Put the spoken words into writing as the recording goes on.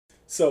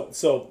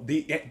So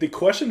the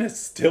question has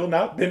still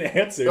not been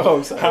answered.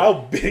 Oh, sorry. How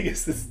big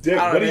is this dick? I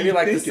don't know, What are maybe you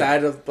like thinking?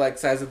 the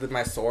size of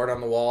my sword on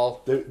the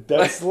wall.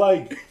 That's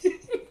like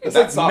That's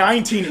like soft.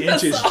 19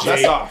 inches, Jake.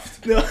 That's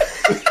soft. No,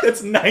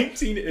 that's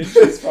 19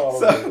 inches probably.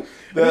 So,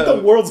 I think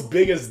the world's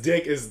biggest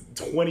dick is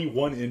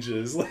 21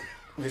 inches.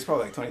 He's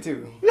probably like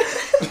 22.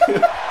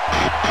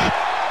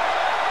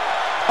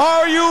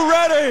 Are you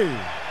ready?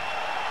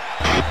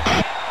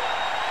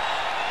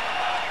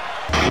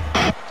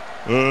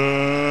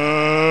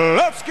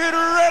 Let's get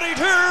ready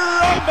to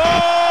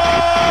rumble!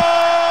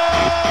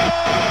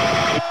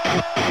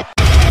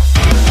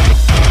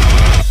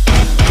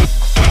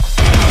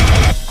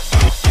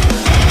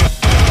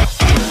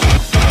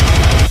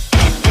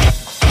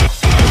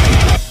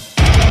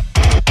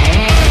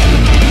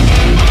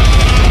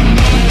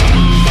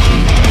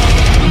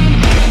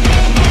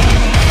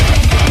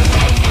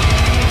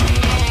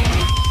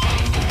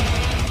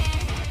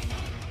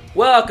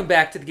 Welcome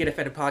back to the Get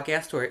Offended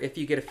podcast, where if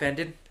you get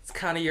offended, it's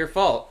kind of your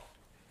fault.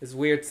 It's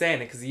weird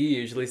saying it because you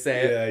usually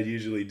say it. Yeah, I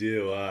usually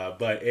do.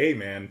 But hey,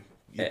 man,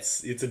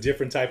 it's a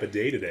different type of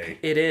day today.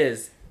 It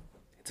is.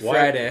 It's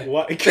Friday.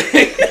 Why?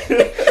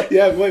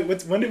 Yeah.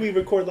 Wait. When did we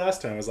record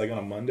last time? It was like on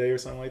a Monday or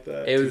something like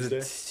that. It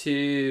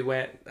Tuesday?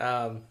 was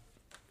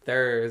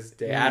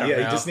Thursday. I don't know.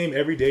 Yeah, just name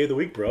every day of the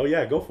week, bro.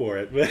 Yeah, go for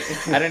it.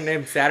 I didn't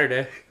name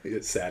Saturday.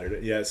 It's Saturday.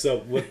 Yeah. So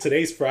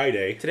today's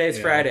Friday. Today's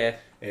Friday.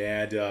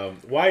 And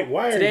why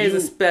are Today you? is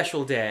a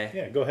special day.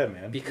 Yeah, go ahead,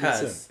 man.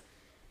 Because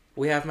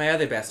we have my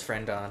other best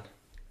friend on.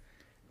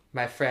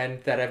 My friend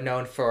that I've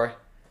known for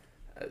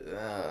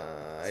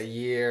a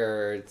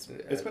year. It's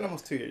been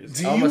almost 2 years.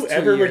 Do almost you 2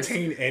 ever years.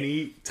 retain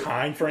any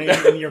time frame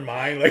in your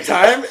mind? Like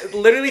Time is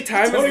don't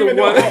the even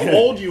know one. how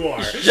old you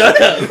are. Shut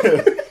up.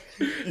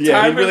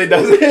 Yeah, Time he really is-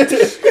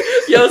 doesn't.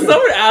 Yo,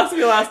 someone asked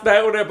me last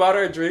night when I bought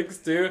our drinks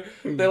too.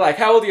 They're like,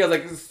 "How old are you?" I was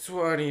like, "It's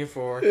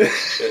 24."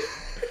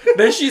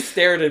 Then she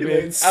stared at me.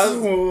 It's I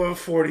was,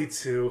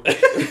 42.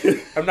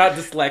 I'm not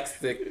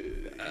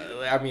dyslexic.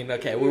 I mean,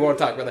 okay, we won't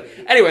talk about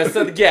that. Anyway,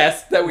 so the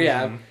guest that we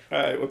have,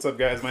 Alright, what's up,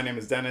 guys? My name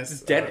is Dennis.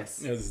 is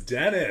Dennis. It's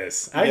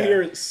Dennis. I Yeah.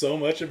 hear so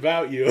much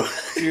about you.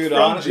 Dude,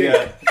 From honestly,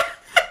 Jake.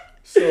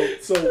 yeah.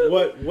 So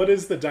what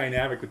is the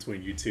dynamic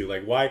between you two?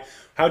 Like,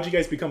 how'd you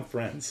guys become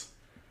friends?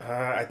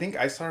 I think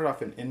I started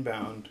off in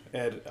inbound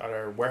at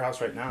our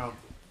warehouse right now.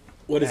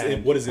 What is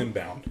And- what is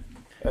inbound?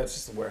 It's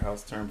just a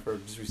warehouse term for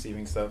just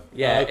receiving stuff.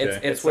 Yeah, Oh, okay.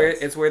 it's It where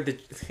sucks. it's where the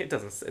it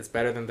doesn't it's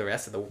better than the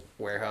rest of the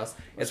warehouse.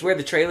 It's where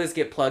the trailers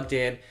get plugged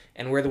in,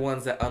 and we're the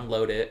ones that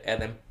unload it and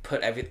then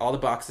put all the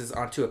boxes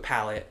onto a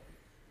pallet.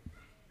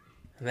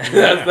 And then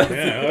that's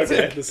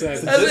Okay. That's the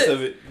That's gist it.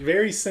 of it.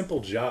 Very simple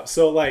job.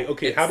 So, like,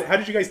 okay, how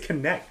did you guys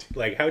connect?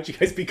 Like, how did you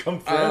guys become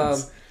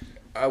friends?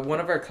 One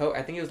of our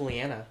I think it was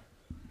Leanna.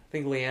 I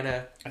think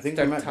Leanna. I think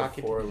we started met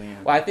talking. before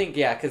Leanne. Well, I think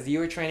yeah, because you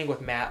were training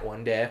with Matt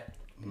one day,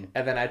 Mm-hmm.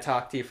 and then I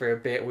talked to you for a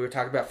bit. We were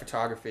talking about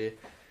photography,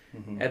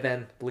 Mm-hmm. and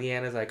then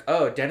Leanna's like,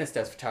 "Oh, Dennis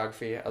does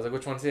photography." I was like,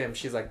 "Which one's him?"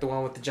 She's like, "The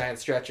one with the giant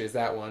stretchers,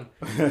 that one."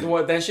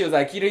 Then she was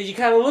like, you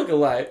kind of look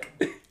alike."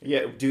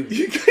 Yeah, dude.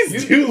 you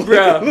guys do look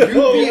bro, a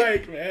little you-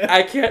 alike, man.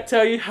 I can't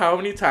tell you how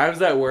many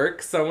times at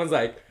work someone's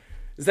like,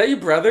 "Is that your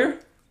brother?"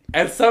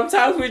 And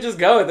sometimes we just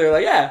go and they're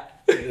like, "Yeah."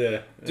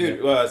 Yeah.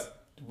 Dude,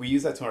 we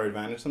use that to our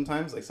advantage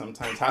sometimes. Like,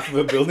 sometimes half of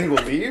a building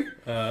will leave,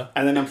 Uh-huh.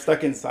 and then I'm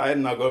stuck inside,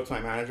 and I'll go up to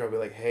my manager. I'll be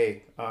like,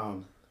 "Hey,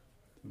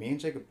 me and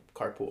Jacob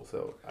carpool,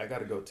 so I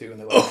gotta go too." And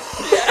they're like,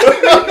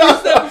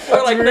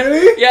 Or like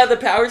Really? the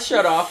power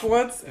shut off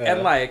once,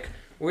 and like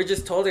we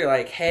just told her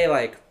like, "Hey,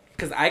 like."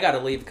 Because I gotta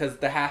leave because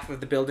the half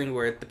of the building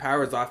where the power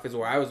was off is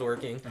where I was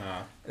working.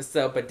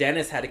 So, but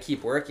Dennis had to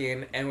keep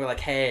working, and we're like,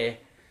 "Hey,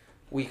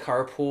 we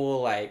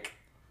carpool, like,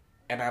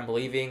 and I'm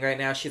leaving right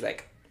now." She's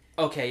like,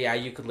 "Okay, yeah,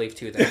 you could leave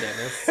too, then,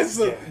 Dennis."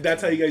 So Yeah.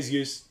 that's how you guys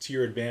use to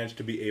your advantage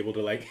to be able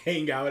to like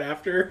hang out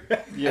after.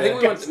 Yeah. I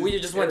think Guys, we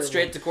it's just went terrible.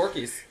 straight to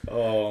Corky's.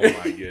 Oh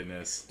my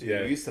goodness. Dude,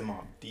 Yeah. we used to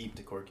mob deep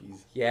to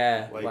Corky's.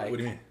 Yeah, Like, like What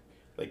do you mean?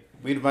 Like,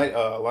 we'd invite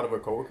a lot of our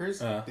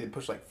coworkers. Uh-huh. They'd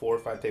push like 4 or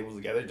 5 tables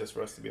together just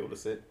for us to be able to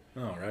sit.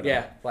 Oh, right.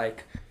 yeah,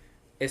 like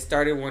it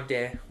started one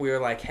day. We were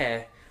like,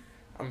 "Hey,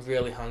 I'm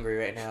really hungry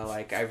right now.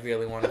 Like, I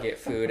really want to get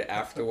food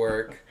after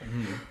work."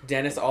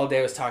 Dennis all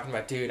day was talking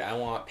about, "Dude, I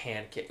want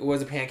pancakes."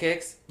 Was it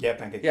pancakes? Yeah,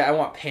 pancakes. Yeah, I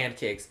want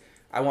pancakes.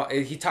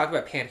 He talked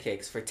about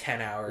pancakes for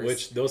 10 hours.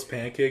 Which those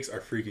pancakes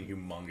are freaking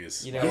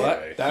humongous. You know by the what?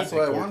 way. That's And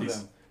why I wanted Corky's.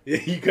 them. Yeah,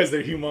 because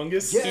they're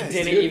humongous. Yeah. he Yes,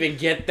 didn't dude. even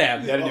get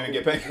them. Yeah, I didn't even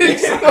get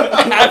pancakes.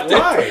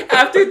 Why?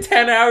 After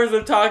 10 hours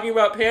of talking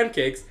about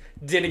pancakes,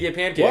 didn't get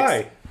pancakes.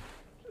 Why?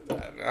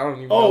 I don't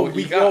even know Oh, what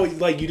he got.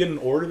 like you didn't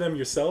order them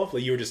yourself?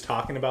 Like you were just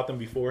talking about them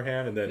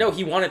beforehand, and then No,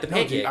 he wanted the No,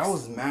 pancakes. dude, I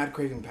was mad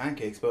craving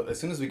pancakes, but as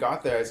soon as we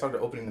got there, I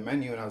started opening the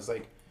menu, and I was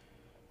like,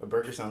 a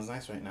burger sounds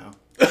nice right now.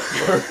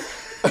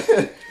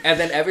 And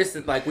then ever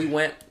since, like, we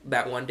went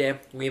that one day,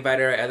 we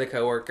invited our other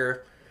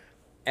coworker,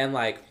 and,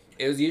 like,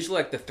 it was usually,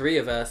 like, the three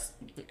of us,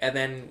 and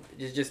then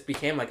it just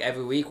became, like,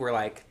 every week we're,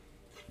 like,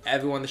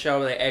 everyone in the show,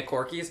 like, hey,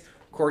 Corky's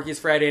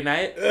Friday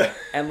night,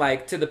 and,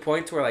 like, to the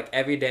point where, like,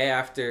 every day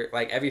after,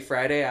 like, every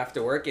Friday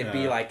after work, it'd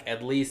be, like,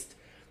 at least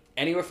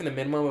anywhere from the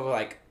minimum of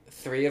like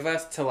 3 of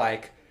us to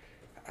like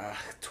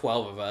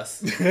 12 of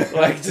us,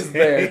 like just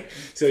there.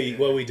 So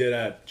what we did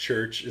at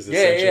church is Yeah,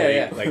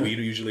 essentially like we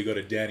usually go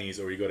to Denny's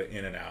or we go to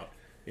In-N-Out.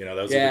 You know,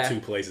 those are the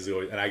 2 places.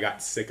 And I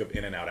got sick of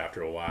In-N-Out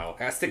after a while.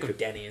 I got sick of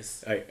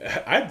Denny's.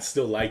 I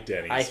still like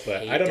Denny's,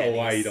 but I don't know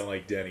why you don't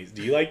like Denny's.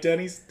 Do you like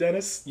Denny's,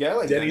 Dennis? Yeah, I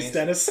like Denny's.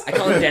 Dennis? I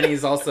call him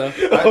Denny's also.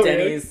 Oh,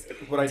 Denny's.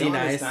 What I don't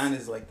D-nice. understand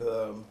is like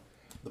the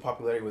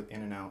popularity with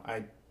In-N-Out.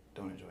 I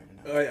don't enjoy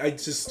In-N-Out. I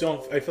just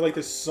don't. I feel like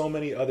there's so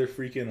many other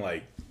freaking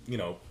like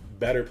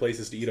better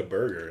places to eat a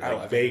burger, I like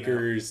love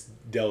Baker's,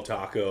 Del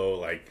Taco,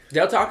 like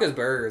Del Taco's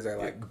burgers are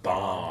like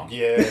bomb.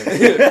 Yeah.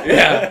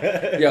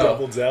 yeah. Yo.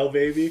 Double Del,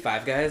 baby.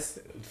 Five Guys.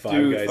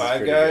 Five Guys.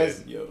 Five is Guys.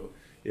 good. Yo.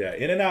 Yeah,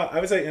 In-N-Out. I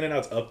would say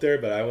In-N-Out's up there,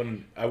 but I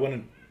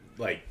wouldn't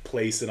like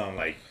place it on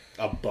like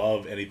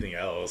above anything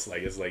else.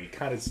 Like it's like it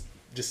kind of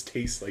just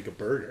tastes like a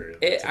burger.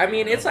 I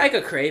mean, it's like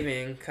a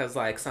craving because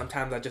like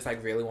sometimes I just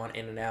like really want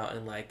In-N-Out,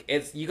 and like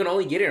you can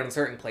only get it in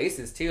certain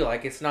places too.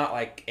 Like it's not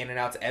like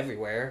In-N-Out's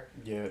everywhere.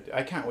 Yeah,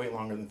 I can't wait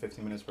longer than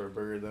 15 minutes for a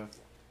burger though.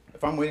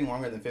 If I'm waiting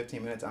longer than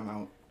 15 minutes, I'm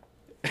out.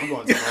 I'm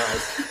going somewhere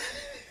else.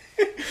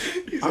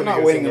 I'm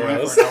not waiting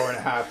around for an hour and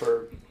a half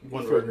for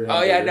one burger.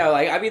 Oh yeah, no,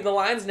 like I mean the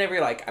lines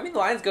never like the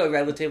lines go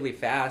relatively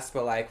fast,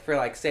 but like for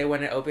like say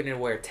when it opened in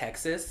where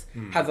Texas,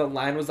 how the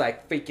line was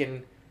like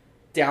freaking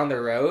down the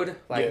road,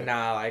 like Yeah.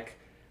 nah, like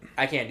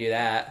I can't do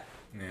that.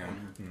 Yeah.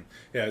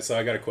 Yeah, so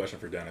I got a question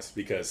for Dennis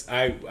because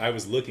I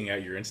was looking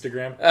at your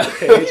Instagram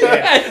page.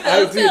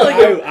 I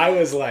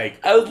was like,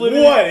 I was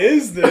literally- what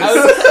is this?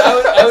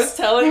 I was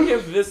telling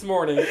him this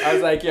morning. I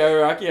was like, "Yeah,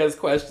 Rocky has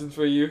questions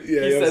for you.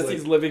 Yeah, he I was says like-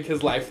 he's living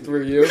his life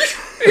through you."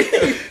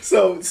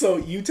 So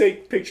you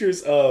take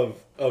pictures of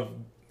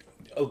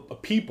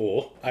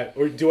people,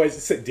 or do I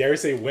dare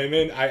say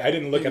women? I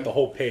didn't look at the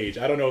whole page.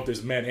 I don't know if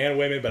there's men and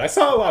women, but I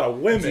saw a lot of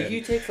women. Do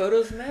you take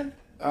photos, man?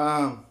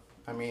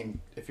 I mean,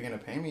 if you're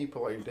gonna pay me,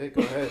 pull out your dick.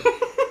 Go ahead.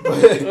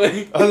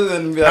 But other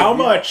than like, How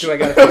much? Do I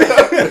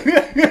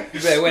gotta?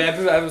 Wait,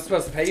 I'm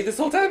supposed to pay you this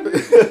whole time?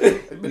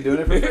 I've been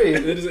doing it for free.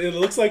 It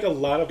looks like a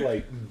lot of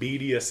like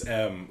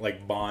BDSM,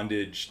 like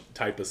bondage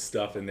type of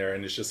stuff in there,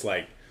 and it's just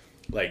like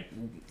I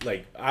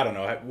don't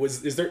know.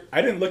 Is there?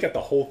 I didn't look at the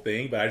whole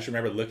thing, but I just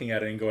remember looking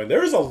at it and going,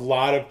 "There's a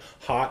lot of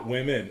hot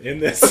women in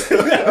this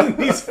in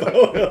these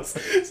photos."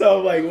 So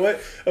I'm like,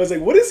 "What?" I was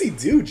like, "What does he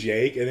do,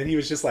 Jake?" And then he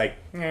was just like,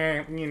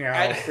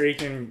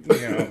 freaking,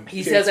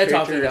 He says I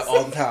talk like pictures. that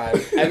all the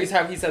time. Every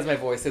time he says my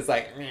voice, it's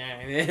like.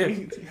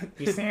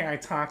 You say I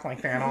talk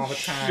like that all the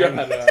time. Shut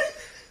up.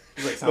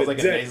 Like, sounds But like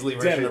a nasally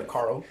version of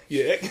Carl.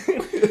 Yeah.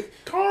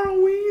 Carl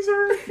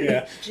Weezer.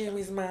 Yeah.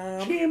 Jimmy's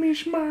mom.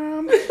 Jimmy's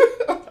mom.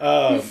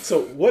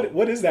 So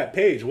what is that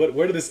page?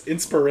 Where did this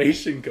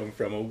inspiration come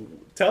from?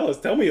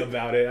 Tell me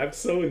about it. I'm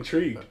so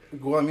intrigued.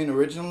 Well, I mean,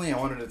 originally I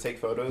wanted to take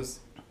photos,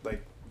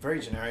 like, very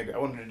generic. I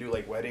wanted to do,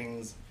 like,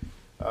 weddings,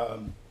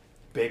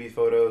 baby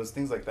photos,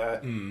 things like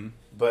that. Mm.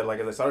 But, like,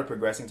 as I started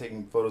progressing,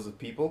 taking photos of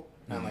people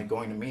and, like,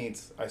 going to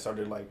meets, I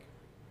started, like,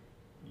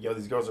 yo,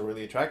 these girls are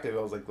really attractive.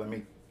 I was like, let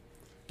me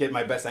get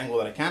my best angle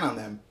that I can on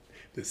them.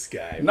 This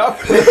guy. Not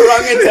for the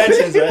wrong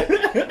intentions,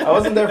 right? I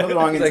wasn't there for the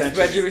wrong intentions.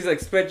 He's like,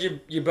 spread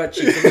your butt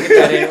cheeks.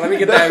 Let me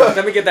get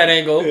that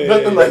angle. Yeah.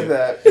 Nothing like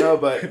that. No,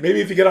 but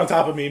Maybe if you get on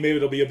top of me, maybe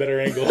it'll be a better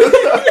angle.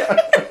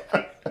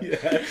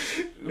 Yeah.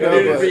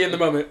 No, but- Be in the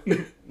moment.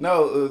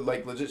 no,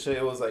 like legit shit.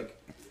 It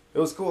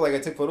was cool. Like I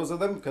took photos of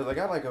them because I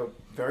got like a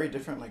very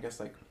different, I guess,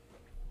 like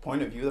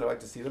point of view that I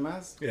like to see them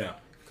as. Yeah.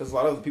 Because a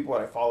lot of the people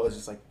that I follow is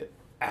just like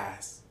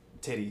ass,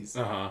 titties,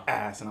 Uh-huh.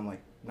 ass, and I'm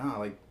like, nah,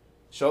 like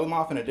show them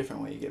off in a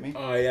different way. You get me?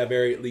 Oh yeah,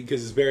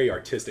 because it's very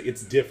artistic.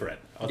 It's different.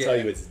 I'll tell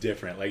you, it's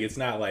different. Like it's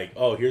not like,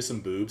 oh, here's some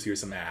boobs, here's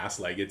some ass.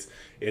 Like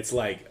it's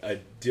like a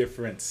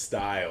different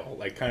style.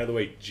 Like kind of the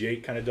way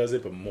Jake kind of does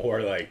it, but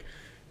more like,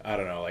 I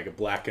don't know, like a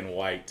black and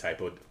white type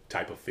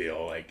of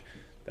feel. Like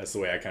that's the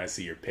way I kind of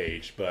see your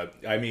page. But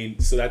I mean,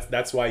 so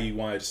that's why you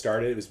wanted to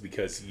start it, was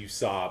because you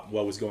saw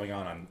what was going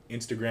on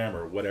Instagram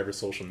or whatever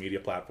social media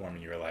platform,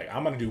 and you were like,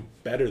 I'm gonna do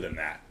better than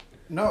that.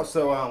 No.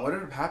 So what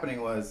ended up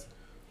happening was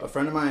a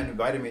friend of mine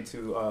invited me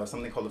to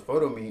something called a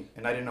photo meet,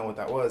 and I didn't know what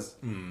that was.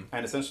 Mm.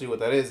 And essentially, what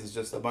that is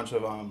just a bunch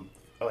of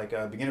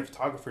beginner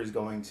photographers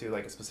going to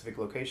like a specific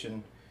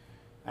location,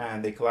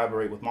 and they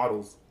collaborate with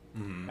models.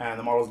 Mm-hmm. And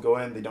the models go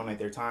in, they donate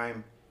their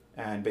time,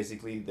 and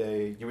basically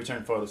you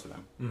return photos for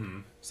them. Mm-hmm.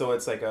 So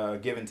it's like a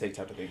give and take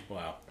type of thing.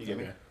 Wow. You get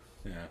me?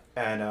 Yeah.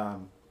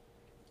 And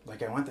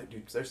like I went there,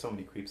 dude. There's so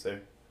many creeps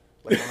there.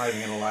 Like I'm not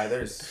even gonna lie,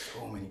 there's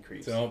so many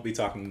creeps. So don't be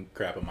talking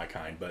crap of my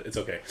kind, but it's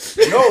okay.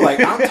 No, like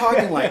I'm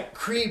talking like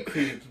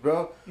creeps,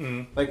 bro.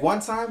 Mm-hmm. Like one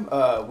time,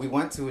 we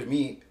went to a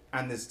meet,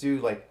 and this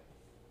dude, like,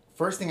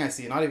 first thing I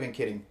see, not even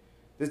kidding,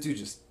 this dude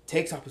just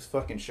takes off his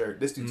fucking shirt.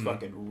 This dude's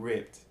fucking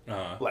ripped,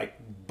 Uh-huh. like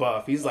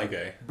buff. He's like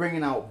Okay.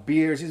 bringing out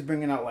beers. He's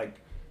bringing out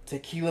like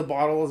tequila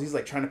bottles. He's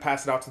like trying to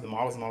pass it out to the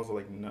models. The models are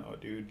like, no,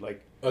 dude,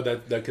 like. Oh,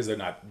 that because they're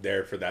not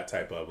there for that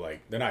type of,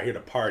 like, they're not here to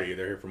party.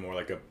 They're here for more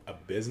like a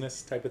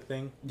business type of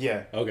thing.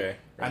 Yeah. Okay.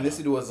 And this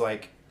dude was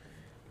like,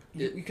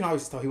 you can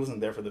always tell he wasn't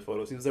there for the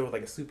photos. He was there with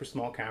like a super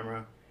small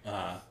camera,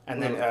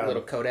 And then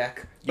little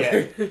Kodak.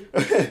 Yeah.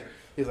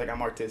 He's like,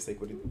 I'm artistic.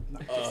 What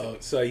not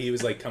artistic. So he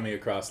was like coming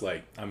across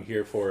like, I'm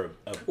here for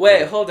a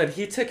Wait, hold on.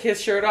 He took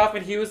his shirt off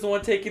and he was the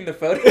one taking the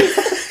photos?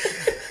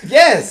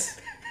 Yes!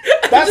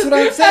 That's what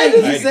I'm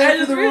saying. He's there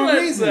just for the wrong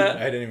realized reason. that.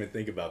 I didn't even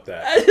think about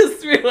that. I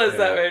just realized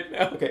that right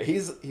now. Okay,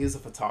 he's a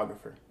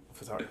photographer.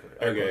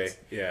 Air Okay, quotes.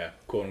 yeah,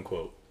 quote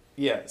unquote.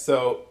 Yeah,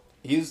 so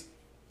he's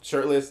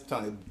shirtless. I'm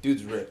telling you,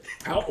 dude's ripped.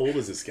 How old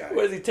is this guy?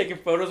 What, is he taking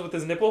photos with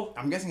his nipple?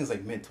 I'm guessing he's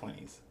like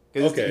mid-20s.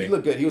 Okay. He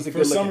looked good. He was a For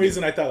good some looking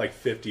reason, I thought like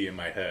 50 in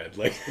my head.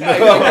 Like,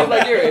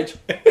 Like your age.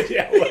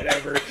 yeah,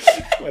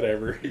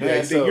 whatever.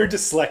 Yeah, so- you're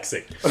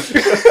dyslexic.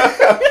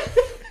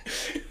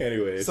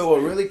 Anyways. So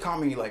what really caught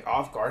me like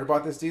off guard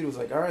about this dude was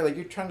like, all right, like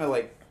you're trying to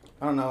like,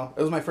 I don't know.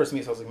 It was my first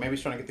meet, so I was like, maybe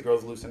he's trying to get the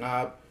girls loosened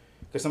up.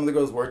 Because some of the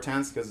girls were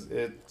tense, because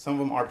some of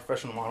them are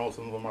professional models,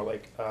 some of them are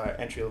like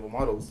entry level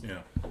models. Yeah.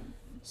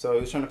 So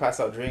he was trying to pass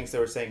out drinks. They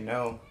were saying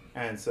no,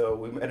 and so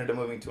we ended up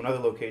moving to another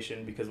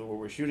location because where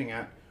we're shooting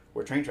at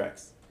were train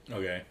tracks.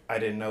 Okay. I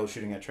didn't know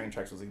shooting at train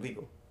tracks was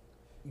illegal.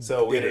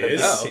 So we It ended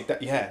is?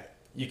 up yeah.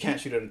 You can't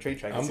shoot at a train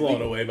track. I'm It's blown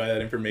illegal. away by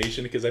that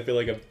information because I feel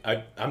like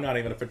I'm not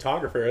even a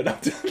photographer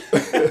enough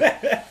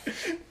to.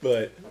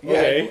 But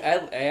okay.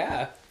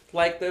 Yeah.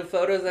 Like the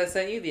photos I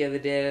sent you the other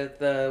day,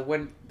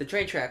 the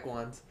train track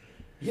ones.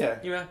 Yeah,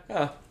 You know,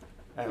 oh,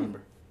 I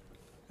remember.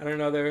 I don't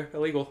know, they're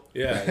illegal.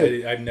 Yeah,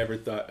 I've never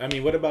thought. I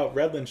mean, what about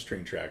Redlands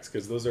train tracks?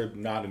 Because those are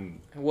not in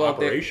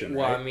operation,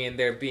 Well, right? I mean,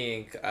 they're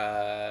being.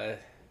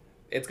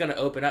 It's gonna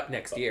open up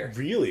next year.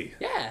 Really?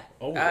 Yeah.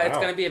 Oh, It's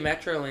wow. gonna be a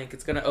Metrolink.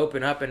 It's gonna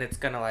open up and it's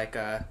gonna like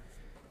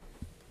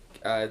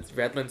it's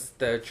Redlands.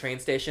 The train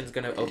station is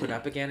gonna open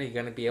up again. And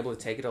you're gonna be able to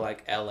take it to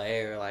like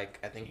L.A. or like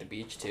I think the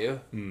beach too.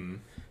 Hmm.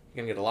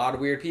 You're gonna get a lot of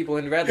weird people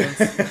in Redlands.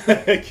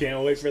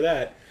 Can't wait for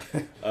that.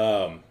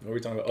 What were we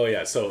talking about? Oh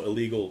yeah, so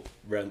illegal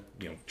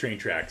train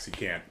tracks. You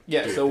can't.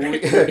 Yeah, do so it.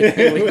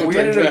 we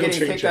ended up getting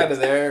Train kicked out tracks. of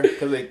there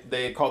because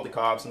they called the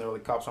cops and they were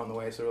like, cops are on the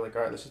way. So we're like,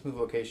 all right, let's just move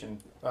location.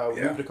 We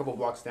Yeah. moved a couple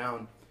blocks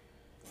down,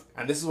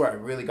 and this is where I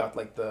really got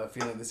like the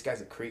feeling this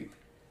guy's a creep,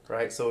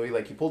 right? So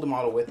he pulled the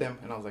model with him,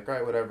 and I was like, all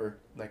right, whatever.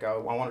 Like I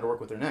wanted to work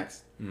with her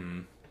next,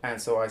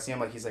 and so I see him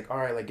like he's like, all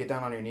right, like get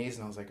down on your knees,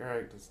 and I was like, all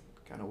right, that's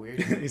kind of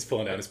weird. He's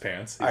pulling down his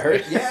pants. I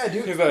heard, yeah,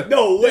 dude. He's like,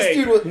 No This way.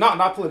 dude was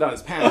not pulling down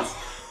his pants,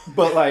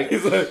 but like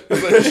He's like,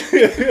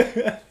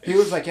 he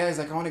was like, yeah, he's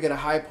like, I want to get a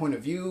high point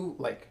of view,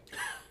 like.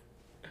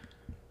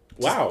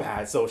 Just wow.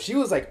 bad. So she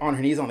was like on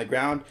her knees on the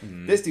ground.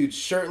 This dude's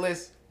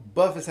shirtless,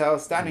 buff as hell,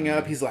 standing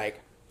up. He's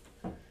like,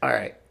 all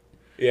right.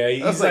 Yeah, was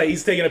he's like-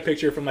 he's taking a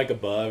picture from like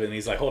above, and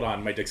he's like, "Hold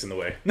on, my dick's in the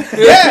way."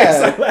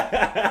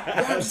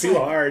 Yeah. I'm too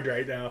hard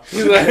right now.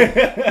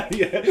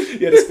 Yeah,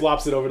 just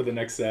flops it over to the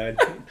next side.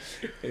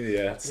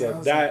 Yeah,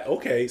 so Yeah, I was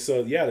okay,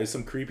 so yeah, there's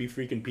some creepy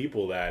freaking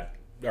people that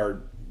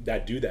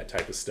do that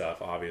type of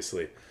stuff,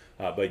 obviously.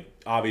 But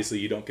obviously,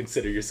 you don't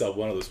consider yourself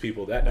one of those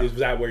people. Is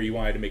that where you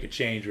wanted to make a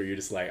change, where you're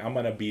just like, I'm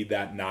gonna be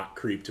that not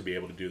creep to be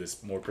able to do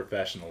this more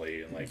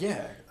professionally, and like,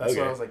 Yeah. That's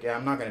Okay. why I was like, yeah,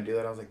 I'm not going to do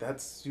that. I was like,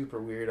 that's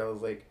super weird. I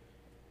was like,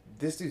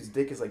 this dude's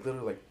dick is like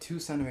literally like 2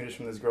 centimeters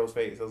from this girl's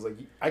face. I was like,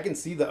 I can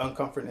see the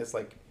uncomfortness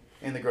like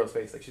in the girl's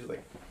face. Like she's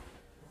like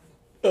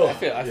I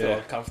feel yeah.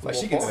 uncomfortable.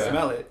 she can for it.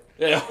 smell it.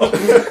 Yeah.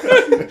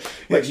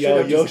 Like straight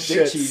up yo just dick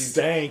shit cheese.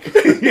 stank.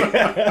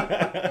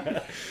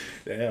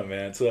 Damn,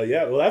 man. So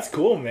yeah, well, that's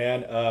cool,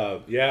 man.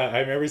 Yeah, I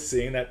remember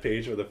seeing that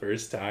page for the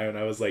first time, and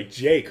I was like,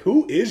 Jake,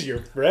 who is your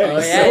friend?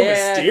 He's so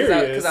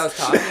mysterious. Because I was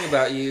talking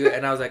about you,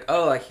 and I was like,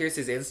 oh, like here's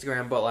his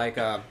Instagram, but like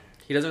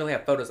he doesn't really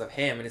have photos of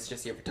him, and it's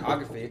just your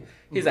photography.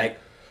 He's like,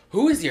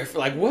 who is your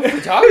like what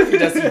photography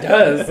does he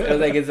does? I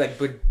was like, it's like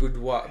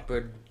boudoir,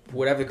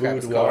 whatever the crap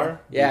it's called.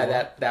 Boudoir? Yeah,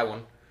 Boudoir? that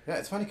one. Yeah,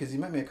 it's funny because you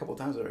met me a couple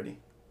times already.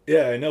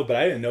 Yeah, I know, but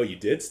I didn't know you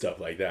did stuff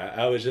like that.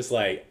 I was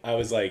like,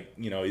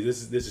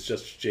 this is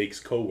just Jake's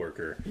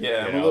coworker. Yeah, you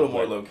I'm a know, little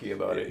more but- low key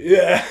about it.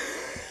 Yeah.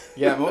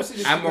 Yeah, mostly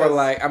just I'm more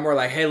because-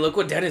 like, hey, look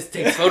what Dennis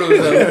takes photos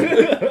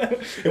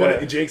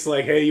of. Jake's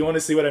like, hey, you want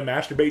to see what I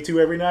masturbate to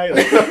every night?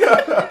 Like,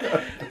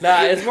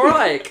 Nah, it's more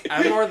like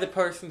I'm more the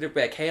person to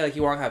be like, hey, like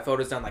you want to have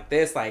photos done like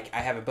this? Like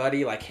I have a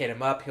buddy, like hit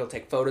him up, he'll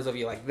take photos of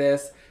you like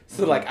this.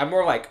 So like I'm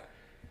more like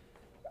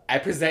I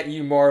present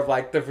you more of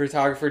like the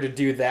photographer to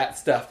do that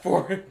stuff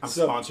for him. I'm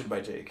So- sponsored by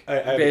Jake. I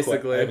have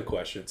Basically. I have a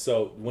question.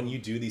 So when you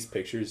do these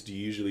pictures, do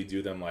you usually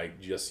do them like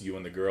just you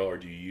and the girl, or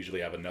do you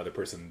usually have another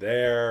person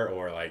there,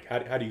 or like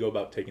how do you go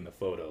about taking the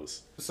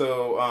photos?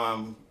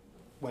 So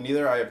when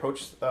either I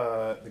approach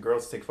the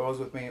girls to take photos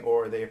with me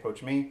or they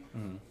approach me,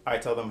 I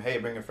tell them, hey,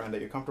 bring a friend that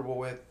you're comfortable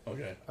with.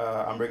 Okay.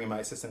 I'm bringing my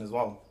assistant as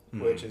well,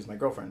 which is my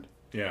girlfriend.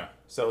 Yeah.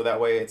 So that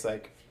way it's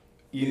like,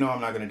 I'm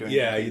not going to do anything.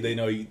 Yeah, they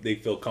know they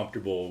feel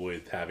comfortable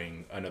with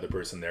having another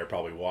person there,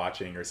 probably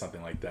watching or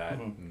something like that.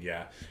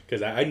 Yeah,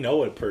 because I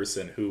know a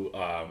person who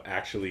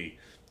actually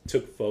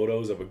took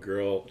photos of a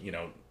girl,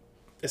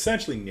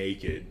 essentially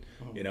naked,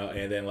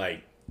 and then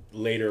like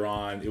later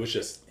on it was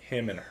just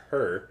him and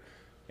her,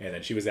 And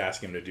then she was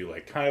asking him to do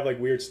like kind of like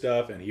weird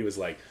stuff, and he was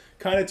like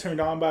kind of turned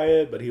on by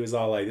it, but he was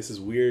all like, "This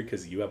is weird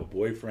because you have a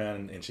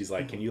boyfriend." And she's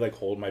like, "Can you like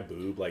hold my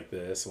boob like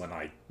this when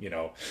I,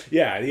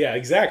 yeah,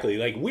 exactly,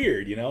 like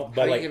weird,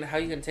 But how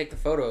you gonna take the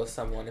photo of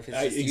someone if it's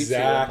just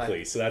exactly.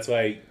 You two? So that's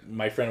why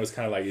my friend was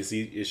kind of like,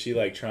 is she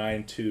like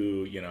trying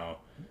to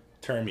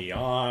turn me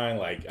on?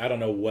 Like I don't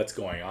know what's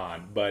going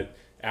on, but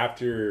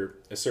after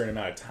a certain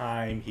amount of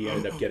time, he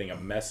ended up getting a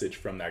message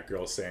from that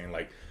girl saying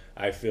like,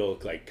 I feel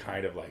like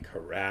kind of like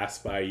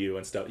harassed by you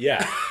and stuff.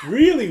 Yeah,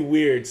 really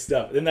weird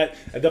stuff. And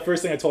the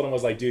first thing I told him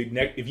was like, dude,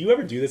 if you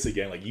ever do this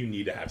again, like you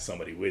need to have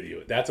somebody with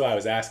you. That's why I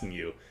was asking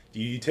you. Do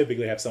you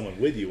typically have someone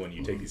with you when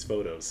you take these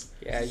photos?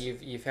 Yeah,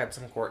 you've had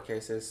some court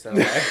cases, so.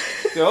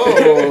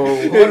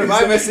 Oh, what am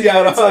I missing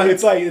out on?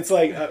 It's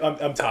like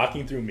I'm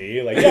talking through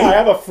me. Like, yeah, I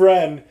have a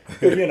friend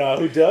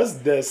who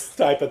does this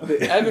type of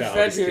thing. I have a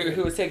friend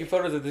who was taking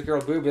photos of this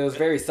girl boob. It was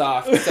very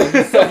soft,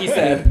 so he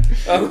said.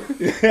 Oh.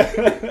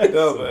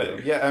 No,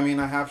 but yeah, I mean,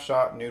 I have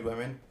shot nude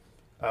women,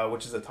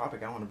 which is a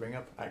topic I want to bring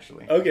up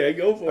actually. Okay,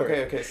 go for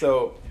it. Okay,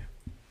 so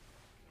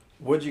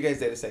would you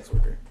guys date a sex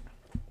worker?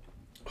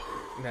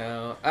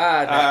 No.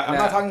 I'm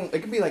not talking.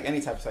 It could be like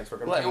any type of sex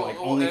worker. I'm talking like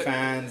well,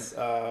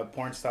 OnlyFans,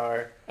 porn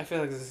star. I feel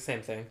like it's the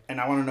same thing. And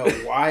I want to know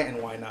why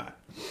and why not.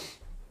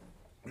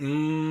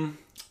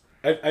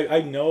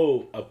 I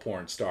know a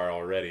porn star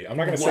already. I'm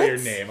not gonna say her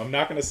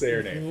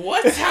name.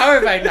 What? How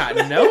have I not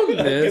known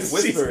this?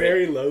 She's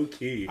very low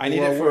key. I need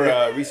it for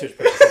research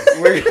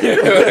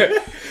purposes.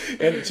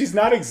 And she's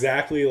not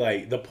exactly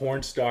like the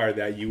porn star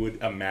that you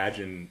would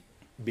imagine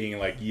being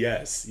like.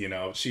 Yes,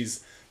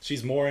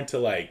 she's more into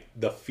like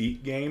the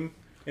feet game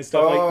and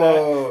stuff like that.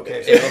 Oh,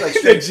 okay. So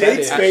like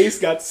Jade's face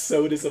got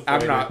so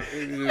disappointed. I'm not.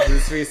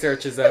 This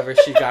research is over.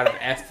 She got an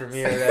F from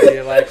me already.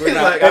 Like we're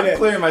not. I'm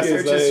clearing my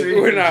search history.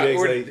 We're not.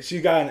 Like,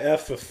 she got an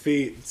F for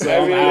feet,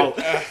 so I'm out.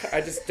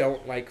 I just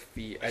don't like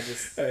feet. I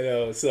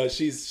know. So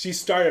she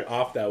started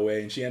off that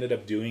way, and she ended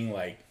up doing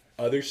like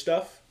other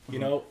stuff,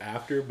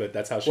 after. But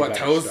that's how she got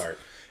her start.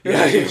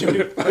 Yeah, she would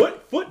do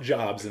foot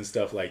jobs and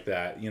stuff like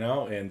that,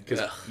 and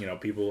because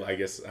people, I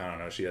guess, I don't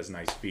know, she has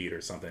nice feet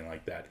or something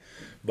like that.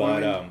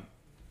 But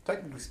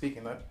technically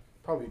speaking, that'd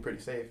probably be pretty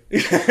safe.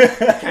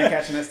 Can't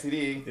catch an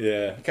STD.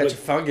 Yeah, catch a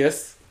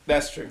fungus.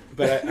 That's true.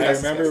 But I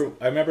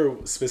remember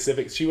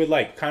specific. She would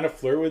like kind of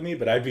flirt with me,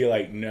 but I'd be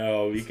like,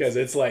 no, because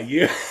it's like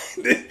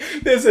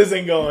this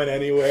isn't going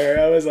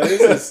anywhere. I was like,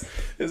 this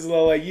is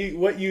like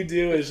what you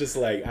do is just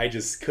like I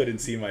just couldn't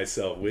see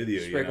myself with you.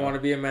 Sprig, want to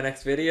be in my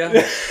next video?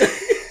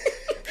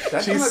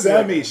 She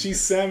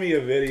sent me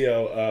a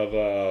video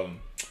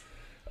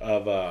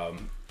of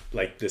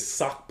like this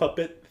sock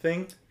puppet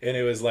thing, and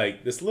it was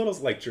like this little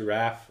like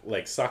giraffe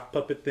like sock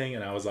puppet thing,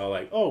 and I was all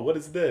like, oh, what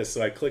is this?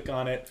 So I click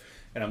on it,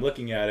 and I'm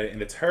looking at it,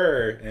 and it's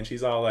her, and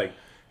she's all like,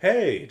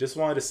 hey, just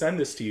wanted to send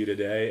this to you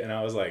today. And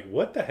I was like,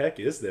 what the heck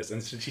is this?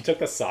 And she took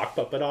the sock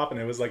puppet off, and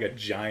it was like a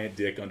giant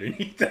dick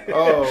underneath it.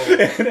 Oh.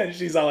 And then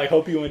she's all like,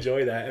 hope you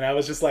enjoy that. And I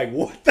was just like,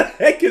 what the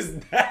heck is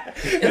that?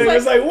 And it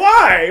was like,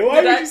 why?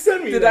 Why did you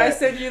send me that? Did I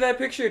send you that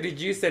picture? Or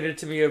did you send it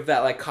to me of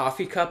that like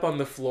coffee cup on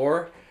the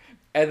floor?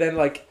 And then,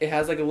 like, it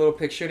has, like, a little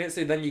picture in it,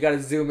 so then you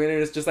gotta zoom in,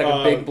 and it's just, like,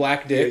 a big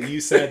black dick. Yeah,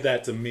 you sent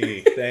that to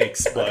me.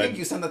 Thanks, bud. I think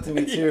you sent that to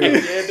me, too. I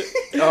did.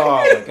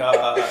 Oh, my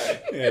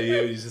God. Yeah,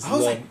 you just I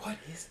was like, what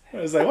is that?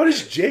 I was like, what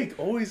is Jake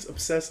always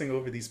obsessing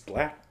over these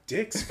black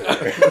dicks for?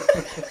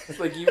 It's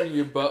like you and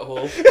your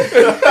butthole.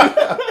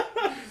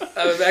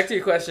 Back to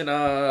your question.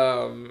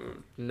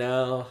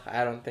 No,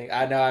 I don't think.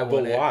 I know I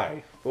wouldn't. But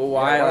why? But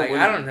why? Yeah, why like,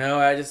 I don't know.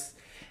 I just...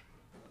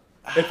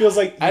 It feels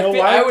like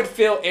I would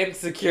feel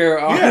insecure,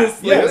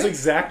 honestly. Yeah, that's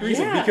exact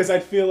reason. Because I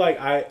feel like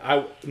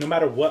I no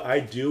matter what I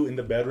do in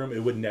the bedroom,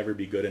 it would never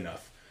be good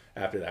enough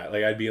after that.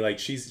 Like I'd be like,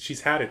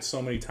 she's had it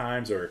so many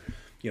times, or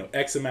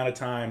X amount of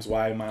times,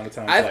 Y amount of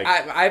times.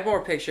 I have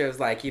more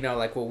pictures like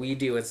like what we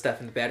do and stuff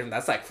in the bedroom.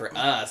 That's like for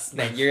us.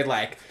 Then you're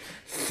like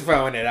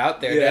throwing it out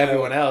there to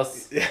everyone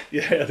else.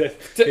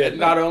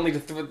 Not only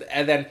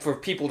and then for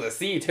people to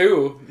see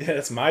too. Yeah,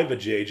 that's my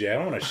vajayjay. I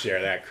don't want to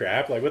share that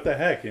crap. Like what the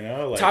heck,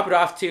 Like, top it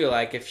off too.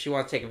 Like if she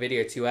wants to take a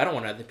video too, I don't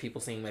want other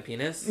people seeing my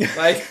penis.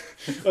 Like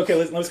okay,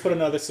 let's put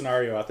another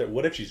scenario out there.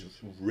 What if she's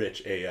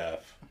rich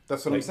AF?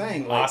 That's what I'm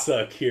saying. Like,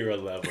 Asa Akira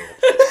level.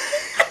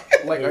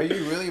 Like, are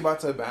you really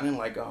about to abandon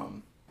like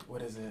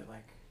what is it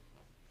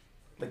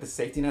like the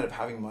safety net of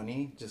having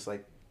money just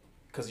like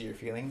because of your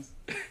feelings?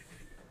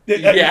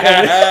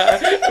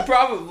 Yeah,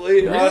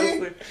 probably. Really?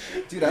 Honestly.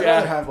 Dude, I'd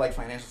rather have like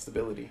financial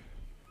stability.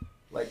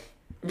 Like,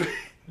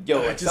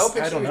 yo, I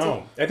don't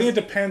know. I think it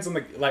depends on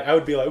like. I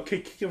would be like,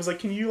 okay, I was like,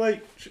 can you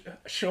like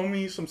show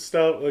me some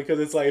stuff? Because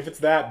it's like if it's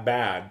that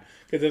bad,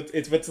 because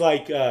if it's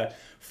like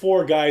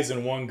 4 guys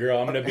and 1 girl,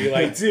 I'm gonna be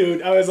like,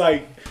 dude. I was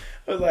like,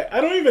 I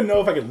don't even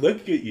know if I could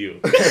look at you.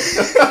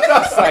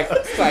 It's like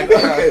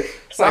okay.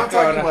 So I'm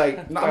talking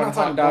like, no, I'm not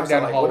talking dog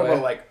down the like, what hallway.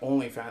 about like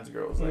OnlyFans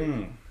girls?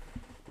 Like,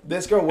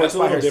 this girl works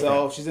by herself.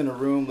 Different. She's in a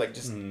room, like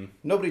just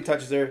nobody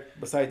touches her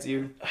besides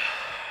you.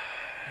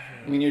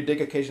 I mean, your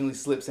dick occasionally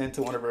slips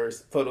into one of her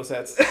photo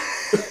sets.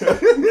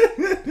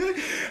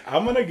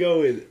 I'm gonna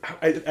go with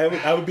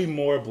I would be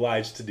more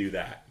obliged to do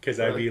that because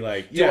I'd be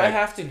like, Do I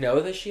have to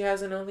know that she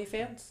has an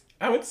OnlyFans?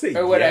 I would say,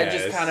 or would yes. I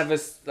just kind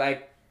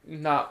of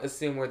not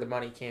assume where the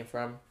money came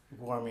from?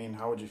 Well, I mean,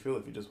 how would you feel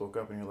if you just woke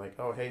up and you're like,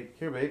 oh, hey,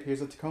 here, babe,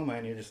 here's a Tacoma,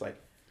 and you're just like,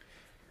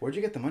 where'd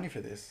you get the money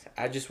for this?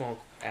 I just won't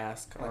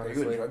ask. Like, are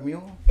Honestly, you a drug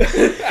mule?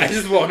 I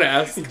just won't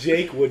ask.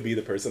 Jake would be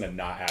the person to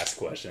not ask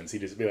questions. He'd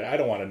just be like, I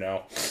don't want to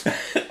know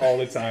all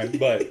the time.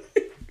 But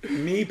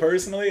me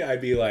personally,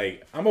 I'd be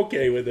like, I'm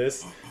okay with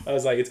this. I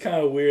was like, it's kind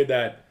of weird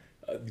that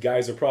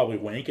guys are probably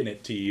wanking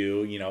it to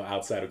you, you know,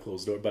 outside of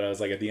closed door. But I was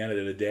like, at the end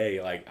of the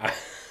day, like,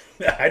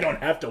 I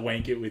don't have to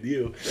wank it with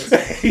you,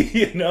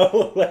 you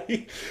know,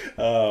 like,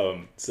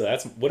 so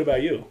that's, what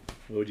about you?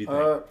 What would you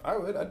think?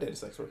 I'd date a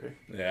sex worker.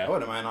 Yeah. I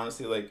wouldn't mind,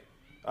 honestly. Like,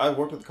 I've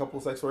worked with a couple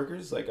of sex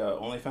workers, like,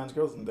 OnlyFans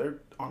girls, and they're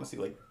honestly,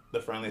 like,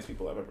 the friendliest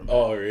people I've ever met.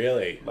 Oh,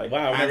 really? Like,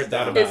 wow, I've never hands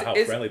thought down. about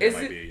how friendly they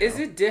might be. Is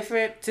it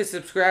different to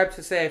subscribe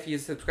to, say, if you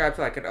subscribe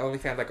to, like, an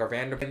OnlyFans, like, a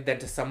random, than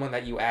to someone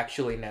that you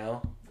actually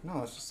know?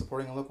 No, it's just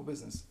supporting a local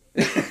business.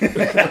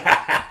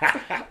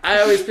 I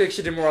always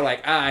pictured it more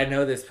like, I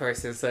know this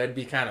person, so it'd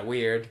be kind of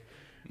weird.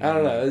 I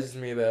don't know. It's just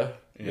me, though.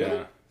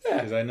 Yeah.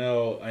 Because I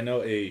know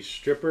a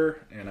stripper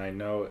and I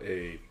know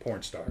a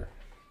porn star.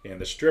 And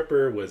the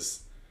stripper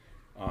was,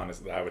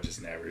 honestly, I would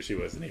just never. She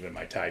wasn't even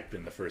my type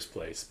in the first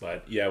place.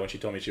 But yeah, when she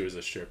told me she was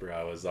a stripper,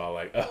 I was all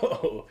like,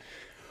 oh,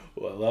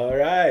 well, all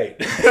right.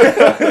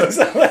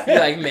 It,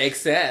 like,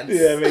 makes sense.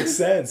 Yeah, it makes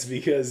sense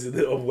because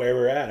of where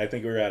we're at. I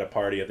think we were at a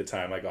party at the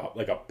time, like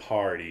a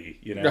party,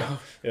 you know. No.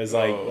 It was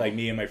like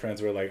me and my friends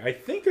were like, I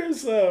think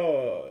there's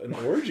an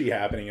orgy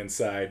happening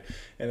inside,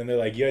 and then they're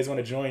like, you guys want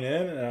to join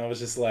in? And I was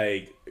just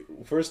like,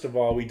 first of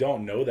all, we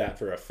don't know that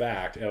for a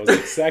fact. And I was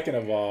like, second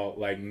of all,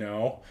 like,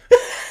 no.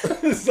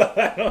 So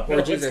I don't know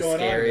Orgies what's are going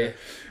scary. on.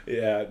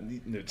 Yeah,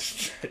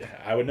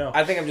 I would know.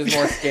 I think I'm just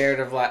more scared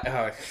of, like,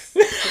 What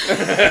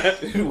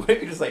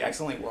if you just, like,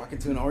 accidentally walk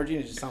into an orgy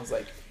and it just sounds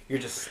like you're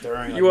just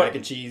stirring, like, mac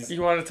and cheese?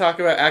 You want to talk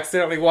about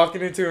accidentally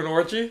walking into an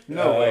orgy?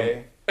 No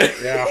way.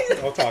 Yeah,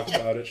 I'll talk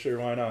about it. Sure,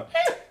 why not?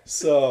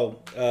 So,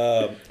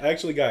 I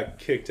actually got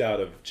kicked out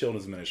of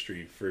children's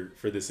ministry for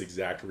this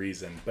exact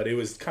reason, but it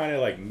was kind of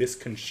like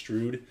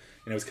misconstrued,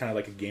 and it was kind of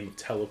like a game of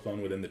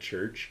telephone within the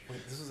church. Wait,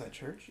 this was at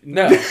church?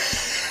 No.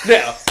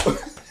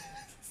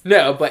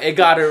 No, but it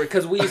got her,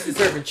 because we used to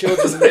serve in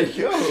children's.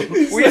 Yo.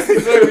 We used to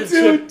serve in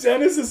Dude,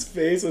 Dennis's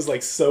face was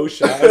like so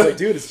shocked. I was like,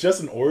 dude, it's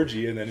just an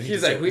orgy. And then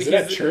he's like, is it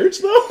at church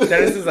though?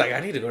 Dennis is like, I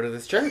need to go to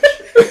this church.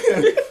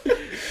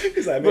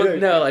 He's like, But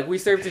no, like, we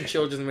served in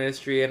children's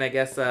ministry, and I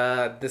guess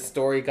the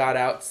story got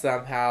out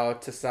somehow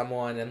to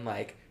someone, and,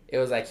 like, it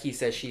was like he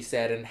said, she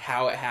said, and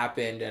how it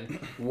happened, and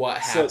what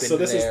happened so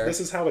this there.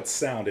 is how it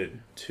sounded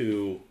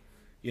to,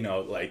 you know,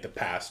 like the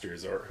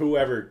pastors or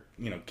whoever,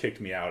 you know, kicked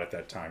me out at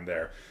that time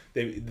there.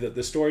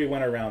 The story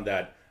went around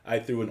that I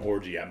threw an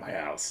orgy at my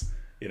house,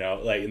 you know,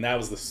 like, and that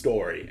was the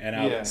story.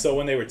 And so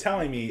when they were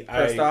telling me,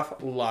 First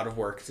off, a lot of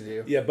work to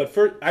do. Yeah, but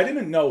I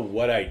didn't know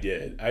what I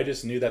did. I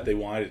just knew that they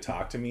wanted to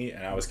talk to me,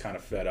 and I was kind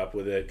of fed up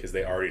with it because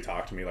they already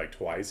talked to me like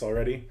twice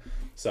already.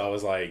 So I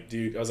was like,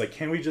 dude,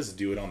 can we just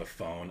do it on the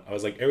phone? I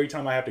was like, every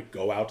time I have to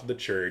go out to the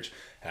church,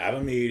 have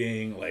a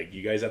meeting, like,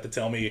 you guys have to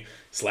tell me,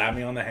 slap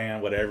me on the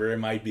hand, whatever it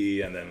might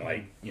be, and then,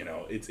 like, you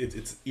know,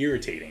 it's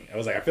irritating. I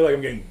was like, I feel like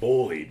I'm getting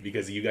bullied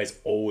because you guys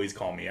always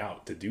call me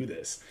out to do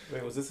this.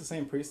 Wait, was this the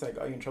same priest that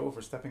got you in trouble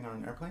for stepping on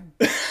an airplane?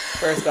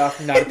 First off,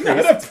 not a priest.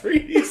 Not a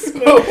priest.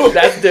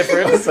 That's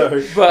different.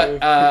 Sorry.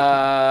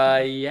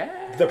 But,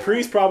 yeah. The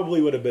priest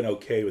probably would have been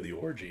okay with the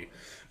orgy.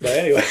 But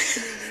anyway.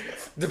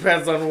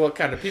 Depends on what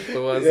kind of people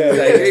it was.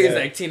 Yeah, He's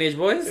like teenage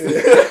boys?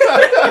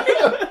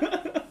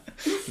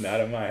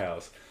 Not at my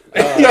house.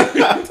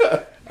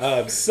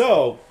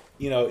 So,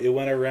 you know, it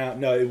went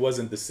around. No, it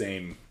wasn't the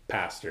same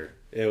pastor.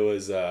 It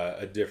was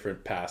a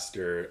different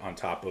pastor on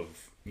top of,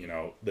 you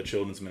know, the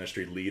children's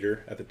ministry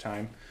leader at the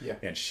time. Yeah.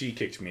 And she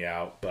kicked me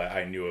out, but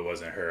I knew it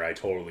wasn't her. I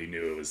totally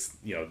knew it was,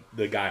 you know,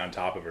 the guy on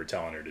top of her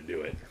telling her to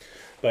do it.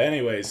 But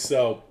anyways,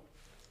 so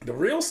the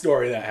real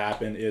story that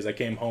happened is I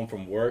came home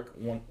from work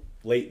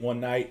late one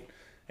night,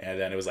 and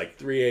then it was like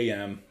 3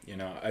 a.m. You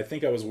know, I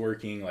think I was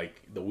working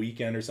like the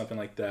weekend or something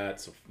like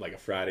that, so like a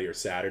Friday or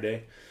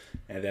Saturday.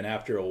 And then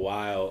after a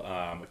while,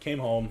 I came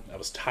home. I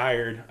was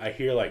tired. I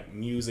hear like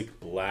music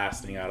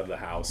blasting out of the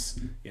house,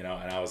 you know,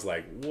 and I was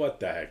like,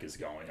 what the heck is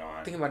going on?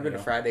 I think it might have been a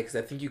Friday because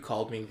I think you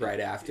called me right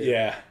after.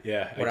 Yeah.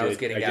 When I was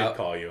getting out. did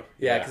call you.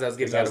 Yeah, because I was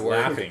getting out of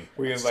work. Laughing.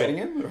 Were you inviting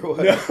him or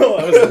what? No,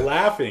 I was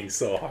laughing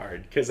so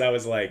hard because I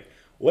was like,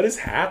 what is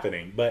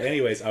happening? But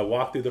anyways, I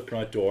walked through the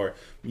front door,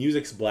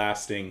 music's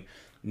blasting,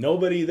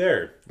 nobody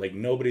there, like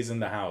nobody's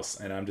in the house,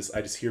 and I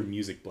just hear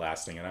music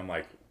blasting, and I'm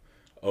like,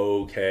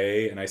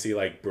 okay, and I see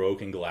like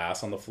broken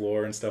glass on the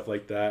floor and stuff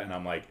like that, and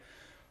I'm like,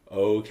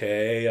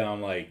 okay,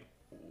 I'm like,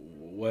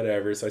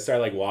 whatever. So I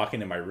started like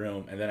walking in my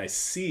room, and then I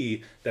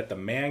see that the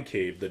man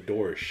cave, the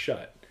door is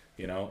shut.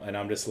 you know? And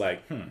I'm just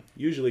like,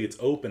 usually it's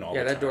open all the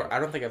time. Yeah, that door, I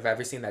don't think I've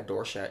ever seen that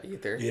door shut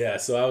either. Yeah,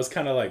 so I was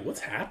kind of like, what's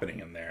happening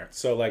in there?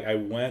 So like I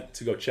went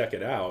to go check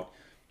it out,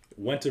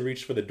 went to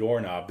reach for the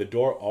doorknob. The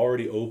door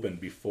already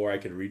opened before I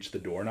could reach the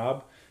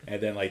doorknob.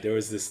 And then like there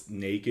was this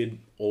naked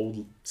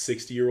old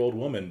 60-year-old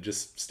woman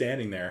just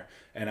standing there.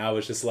 And I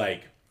was just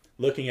like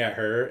looking at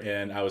her,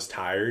 and I was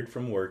tired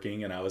from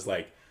working, and I was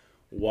like,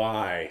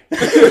 why?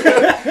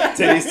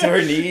 Titties to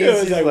her knees. It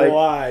was like,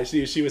 why?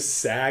 She was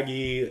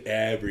saggy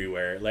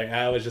everywhere. Like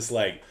I was just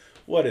like,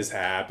 what is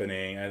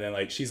happening? And then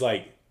like she's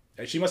like,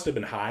 she must have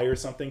been high or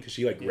something, because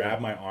she like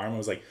grabbed my arm and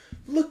was like,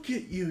 look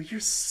at you,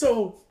 you're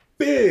so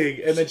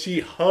big. And then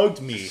she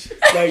hugged me,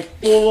 like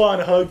full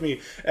on hugged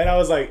me, and I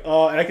was like,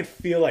 oh, and I could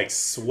feel like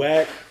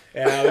sweat,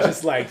 and I was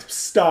just like,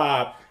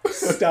 stop.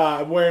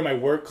 I'm wearing my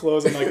work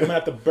clothes. I'm like, I'm gonna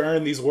have to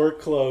burn these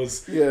work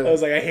clothes. I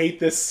was like, I hate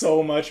this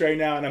so much right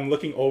now. And I'm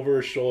looking over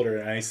her shoulder,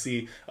 and I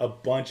see a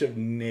bunch of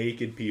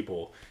naked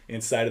people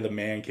inside of the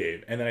man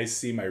cave. And then I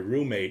see my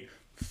roommate,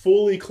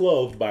 fully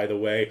clothed, by the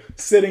way,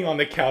 sitting on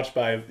the couch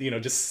by,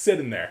 just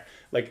sitting there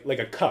like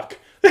a cuck.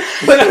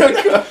 And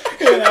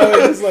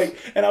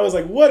I was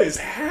like, what is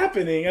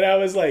happening? And I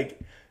was like,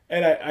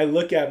 and I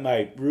look at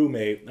my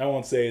roommate. I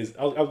won't say his.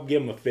 I'll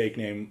give him a fake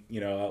name.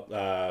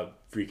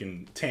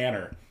 Freaking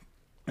Tanner.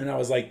 And I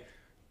was like,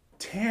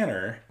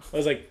 Tanner? I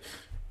was like,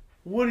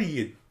 what are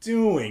you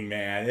doing,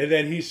 man? And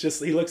then he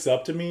looks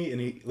up at me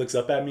and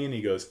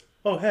he goes,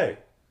 oh, hey,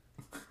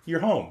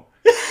 you're home.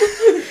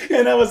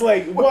 And I was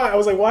like, why? I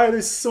was like, why are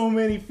there so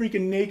many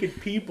freaking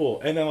naked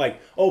people? And then like,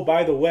 oh,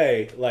 by the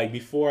way, like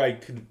before I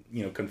could,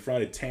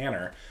 confronted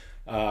Tanner,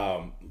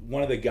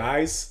 one of the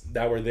guys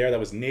that were there that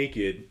was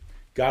naked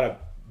got a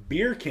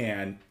beer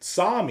can,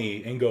 saw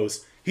me, and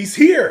goes, he's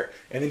here.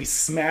 And then he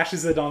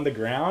smashes it on the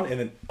ground, and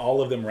then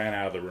all of them ran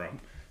out of the room.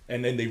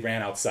 And then they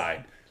ran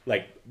outside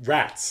like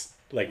rats.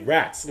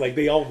 Like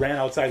they all ran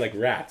outside like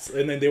rats.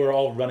 And then they were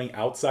all running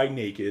outside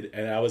naked.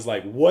 And I was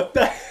like, what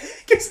the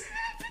heck is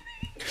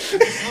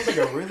happening? It sounds like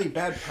a really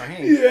bad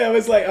prank. Yeah, I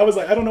was like,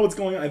 I don't know what's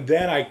going on. And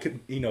then I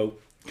could,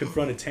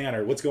 confronted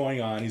Tanner. What's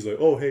going on? He's like,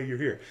 oh, hey, you're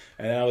here.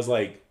 And then I was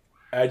like,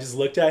 I just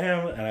looked at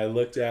him, and I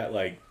looked at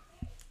like,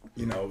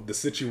 the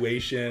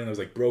situation. I was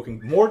like,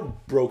 more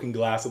broken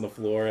glass on the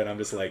floor, and I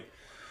was like,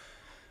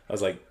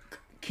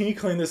 can you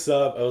clean this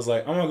up? I was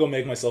like, I'm gonna go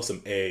make myself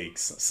some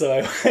eggs. So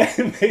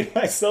I made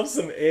myself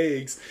some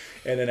eggs,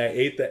 and then I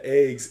ate the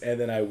eggs, and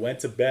then I went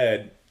to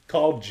bed,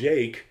 called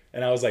Jake,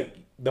 and I was like,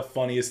 the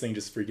funniest thing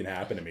just freaking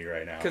happened to me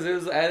right now. Because it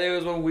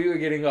was when we were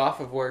getting off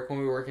of work, when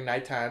we were working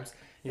night times.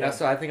 Yeah,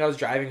 so I think I was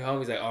driving home.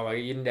 He's like, "Oh my,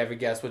 you'd never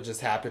guess what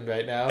just happened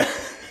right now."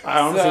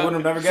 I honestly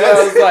wouldn't have never guessed.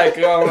 So I was like,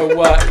 I don't know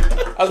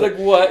what. I was like,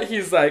 what?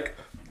 He's like,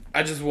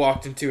 I just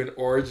walked into an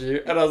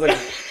orgy, and I was like,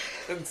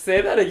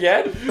 say that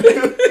again.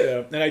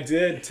 Yeah, and I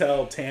did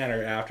tell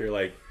Tanner after,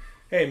 like,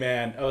 hey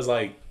man, I was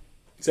like,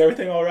 is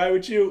everything all right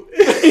with you?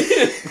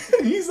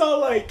 He's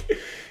all like,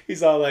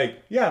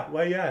 yeah.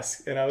 Why you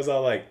ask? And I was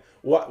all like,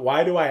 what?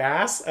 Why do I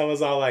ask? I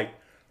was all like,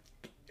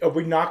 are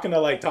we not gonna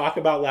like talk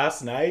about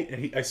last night?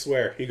 And I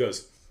swear, he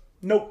goes,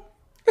 nope.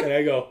 And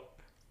I go,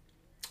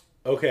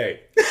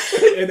 okay.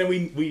 And then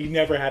we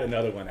never had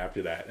another one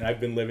after that. And I've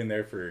been living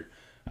there for,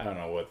 I don't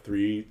know, what,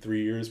 three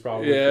years,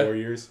 probably 4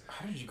 years.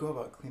 How did you go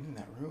about cleaning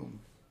that room?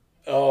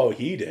 Oh,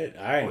 he did.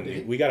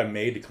 We got a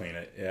maid to clean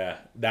it. Yeah,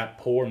 that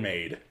poor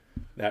maid,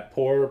 that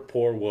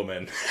poor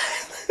woman.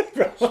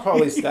 She's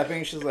probably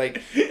stepping. She's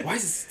like, why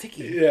is it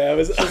sticky? Yeah, it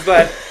was. She's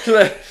like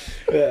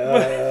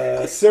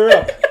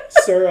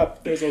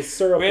syrup. There's a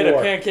syrup. We had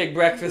a pancake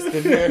breakfast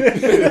in here.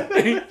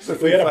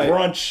 We had a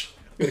brunch.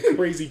 We had a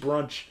crazy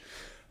brunch.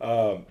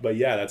 But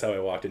yeah, that's how I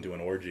walked into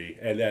an orgy,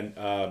 and then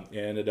it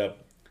ended up.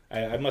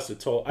 I must have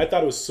told. I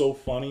thought it was so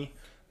funny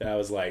that I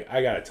was like,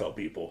 I gotta tell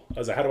people. I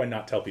was like, how do I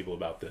not tell people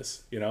about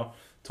this?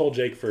 Told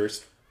Jake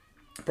first.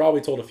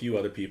 Probably told a few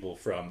other people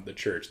from the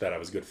church that I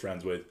was good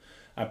friends with.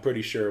 I'm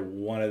pretty sure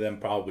one of them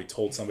probably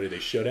told somebody they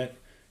shouldn't,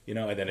 and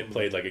then it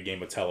played like a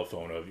game of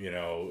telephone of,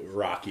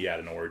 Rocky at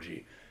an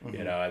orgy, and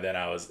then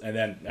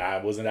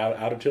I wasn't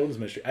out of children's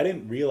ministry. I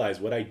didn't realize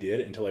what I did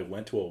until I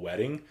went to a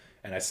wedding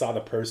and I saw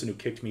the person who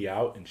kicked me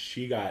out, and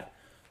she got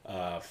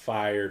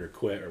fired or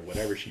quit or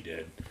whatever she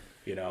did,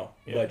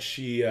 but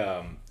she,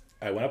 I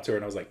went up to her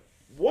and I was like,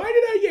 why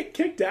did I get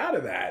kicked out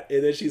of that?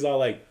 And then she's all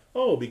like,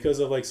 oh, because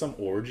of like some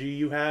orgy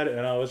you had.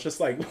 And I was just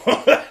like,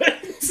 what?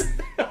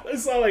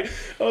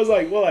 I was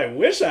like, well, I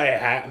wish I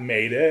had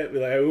made it.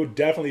 Like, it would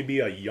definitely be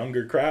a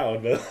younger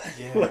crowd, but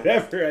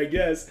whatever, I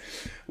guess.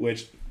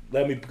 Which,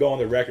 let me go on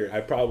the record,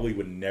 I probably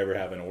would never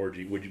have an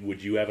orgy.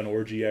 Would you have an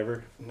orgy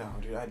ever? No,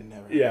 dude, I'd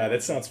never. Yeah,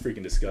 that sounds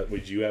freaking disgusting.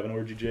 Would you have an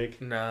orgy,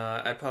 Jake?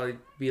 Nah, I'd probably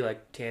be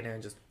like Tanner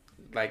and just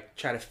like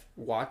try to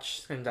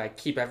watch and like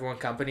keep everyone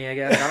company, I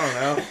guess. I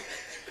don't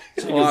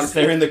know.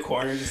 They're in the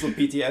corner, just with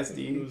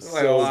PTSD.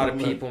 Like a lot of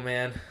people,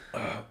 man.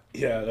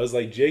 Yeah, I was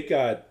like, Jake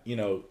got,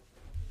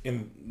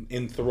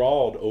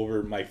 enthralled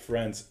over my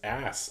friend's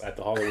ass at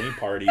the Halloween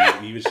party.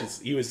 He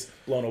was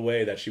blown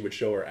away that she would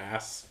show her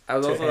ass. I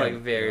was to also him,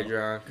 like very you know?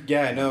 drunk.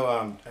 Yeah, I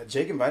know.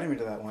 Jake invited me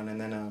to that one,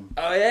 and then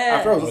Oh yeah.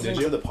 after I was Oh, listening did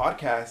to you? the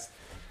podcast,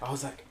 I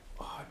was like,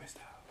 oh, I missed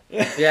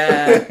out.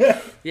 Yeah.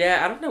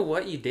 Yeah, I don't know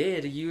what you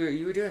did.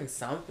 You were doing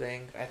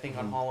something, I think,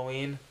 on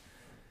Halloween.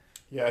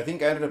 Yeah, I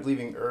think I ended up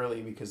leaving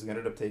early because we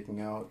ended up taking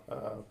out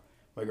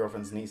my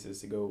girlfriend's nieces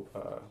to go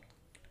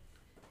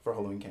for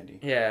Halloween candy.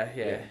 Yeah.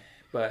 Yeah.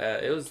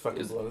 But it was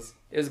Fucking blows.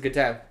 it was a good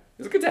time. It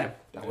was a good time.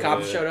 That The was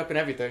cops it. showed up and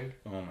everything.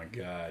 Oh my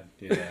god,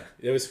 yeah.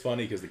 It was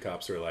funny because the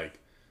cops were like,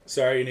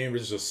 "Sorry, your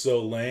neighbors are just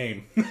so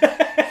lame."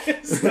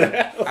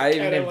 I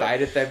even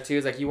invited them too.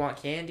 It's like, you want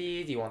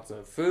candy? Do you want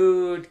some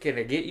food? Can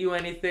I get you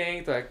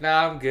anything? They're like,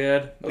 nah, I'm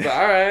good. I was like,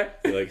 all right.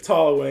 Like, it's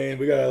Halloween,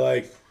 we gotta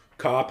like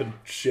cop and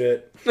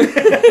shit.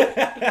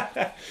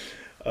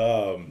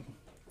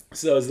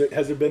 So has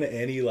there been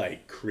any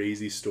like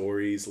crazy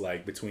stories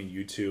like between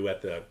you two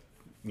at the,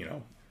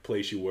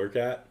 place you work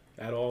at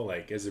all?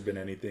 Like, has there been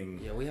anything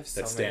Yeah, we have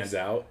so that stands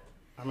out?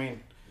 I mean,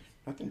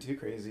 nothing too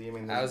crazy. I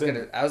mean, I was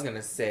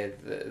gonna say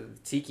the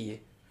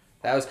tiki.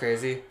 That was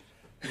crazy.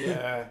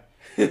 Yeah.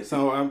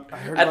 So I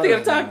heard. I about think it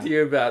I've talked to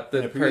you about in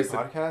the a previous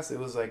person. podcast. It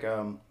was like it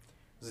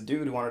was a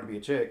dude who wanted to be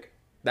a chick.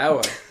 That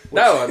one.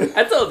 That one.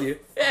 I told you.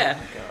 Yeah.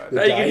 God.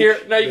 Now you can hear.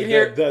 Now you can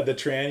hear. the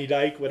tranny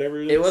dyke,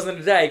 whatever it is. It wasn't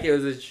a dyke. It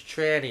was a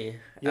tranny.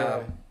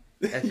 Yeah.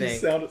 I You think.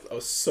 sound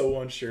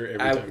so unsure every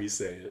I- time you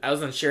say it. I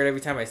was unsure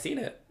every time I seen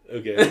it.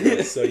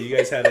 Okay, so you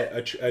guys had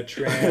a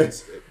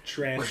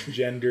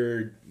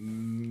transgendered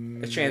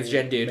A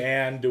transgendered.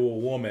 man to a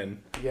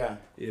woman, Yeah.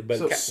 but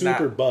So-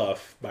 super Not-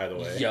 buff, by the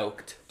way.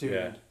 Yoked. Dude.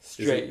 Yeah.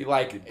 Straight. Is it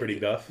Like. pretty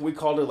buff. We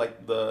called it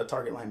like the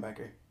target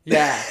linebacker.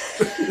 Yeah.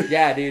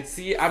 Yeah, dude.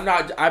 See, I'm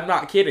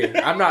not kidding.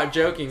 I'm not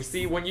joking.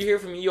 See, when you hear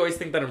from me, you always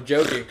think that I'm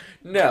joking.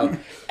 No.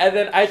 And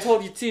then I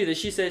told you too that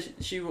she said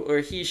she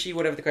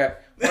whatever the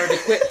crap wanted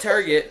to quit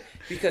Target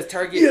because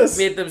Target Yes.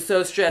 made them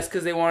so stressed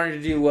because they wanted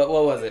to do what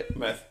was it?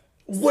 Meth.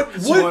 What?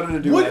 She wanted to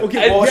do meth.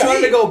 Okay, Well, she yeah.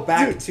 wanted to go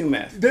back to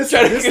meth. This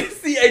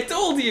See, I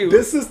told you.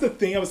 this is the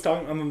thing I was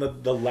talking on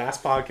the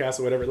last podcast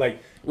or whatever.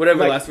 Like Whatever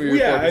like, last we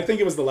yeah, recorded. I think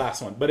it was the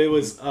last one, but it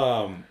was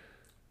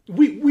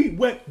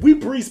we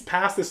breezed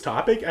past this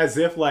topic as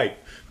if like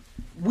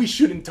we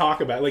shouldn't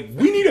talk about it. Like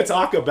we need to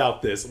talk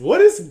about this.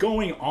 What is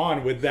going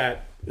on with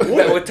that?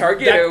 With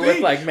Target that or with,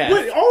 thing? like,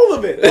 meth? All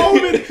of it.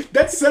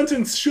 That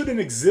sentence shouldn't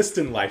exist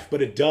in life,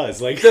 but it does.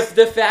 Like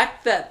The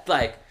fact that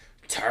like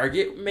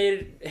Target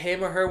made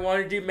him or her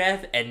want to do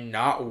meth and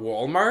not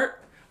Walmart,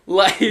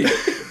 like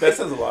That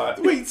says a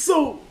lot. wait,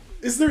 so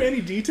is there any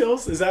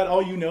details? Is that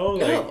all you know?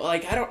 no,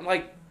 like I don't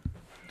like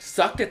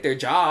sucked at their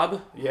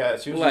job. Yeah,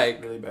 she was Like-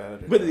 just really bad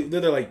at it. But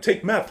they're like,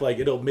 take meth, like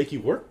it'll make you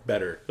work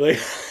better. Like,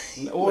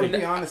 Well, to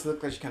be honest, it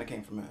looked like she kind of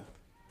came from meth.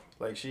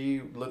 Like,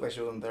 she looked like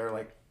she wasn't there,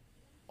 like,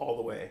 all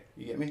the way.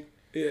 You get me?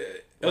 yeah,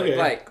 okay,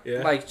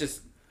 Like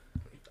just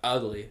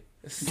ugly.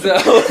 So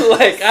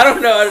like I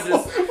don't know how to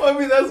just Well, I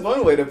mean, that's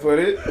one way to put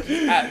it.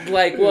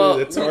 well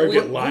the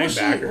Target What was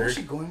linebacker.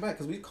 she going back?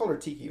 Because we called her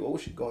Tiki. What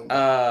was she going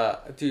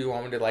back? do you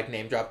want me to like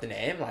name drop the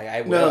name? Like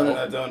I will.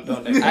 No, don't.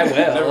 I will.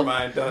 Never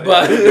mind. Don't.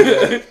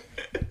 But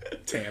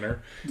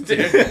Tanner.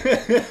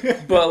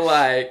 but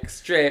like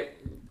straight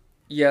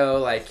yo,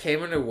 like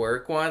came into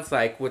work once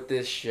like with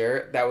this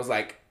shirt that was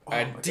like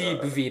a my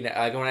deep God. V-neck.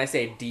 Like when I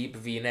say deep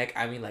V-neck,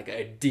 I mean like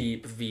a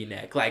deep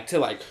V-neck. Like to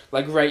like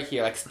right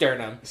here, like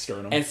sternum.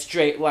 And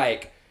straight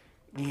like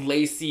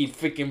lacy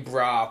freaking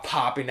bra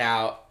popping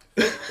out,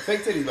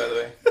 Fake titties, by the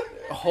way.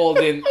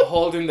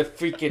 holding the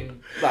freaking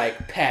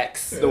like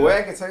pecs. The way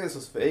I can tell you this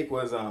was fake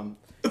was hold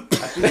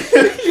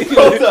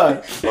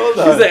on. She's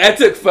like, I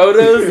took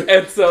photos,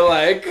 and so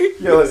like,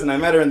 Yo, listen, I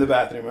met her in the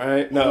bathroom. All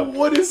right, no.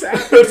 What is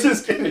happening? I'm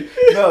just kidding.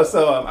 No,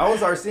 so I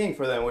was RCing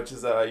for them, which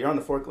is you're on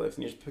the forklift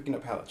and you're just picking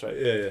up pallets, right?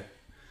 Yeah.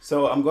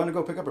 So I'm going to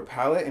go pick up her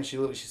pallet, and she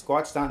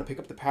squats down to pick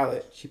up the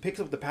pallet. She picks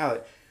up the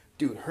pallet,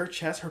 dude. Her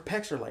chest, her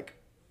pecs are like,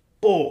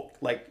 bull,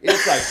 like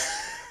it's like,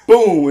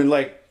 boom, and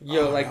like,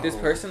 yo, oh, like this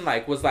no. person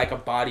like was like a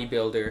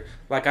bodybuilder.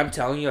 Like I'm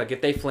telling you, like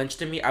if they flinched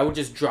to me, I would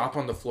just drop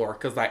on the floor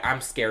because like I'm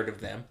scared of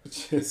them.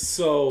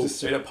 So Just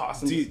straight up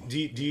possums.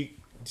 do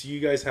you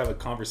guys have a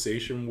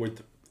conversation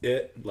with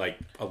it like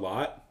a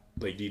lot?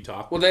 Like, do you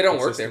talk? Well, they don't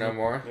work there consistently? no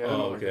more. Yeah,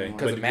 Oh, okay.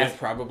 Because But of math,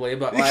 probably,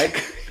 but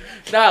like,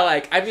 no,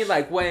 like I mean,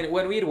 like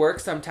when we'd work,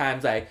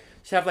 sometimes like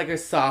she'd have like a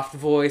soft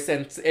voice,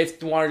 and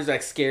if wanted to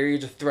like scare you,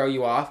 just throw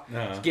you off,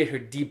 Uh-huh. to get her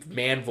deep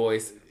man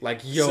voice,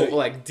 like yo, So-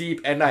 like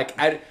deep, and like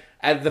at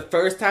the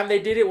first time they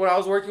did it when I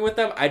was working with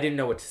them, I didn't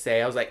know what to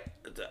say. I was like,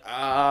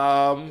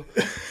 and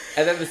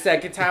then the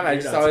second time I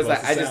You're just not always supposed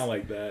like to I sound just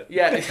like that.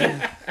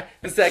 yeah.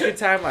 The second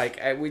time, like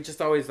we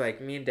just always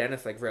like me and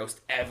Dennis like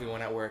roast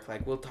everyone at work.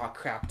 Like we'll talk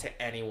crap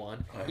to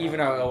anyone, even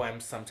our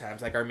OMs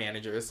sometimes, like our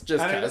managers.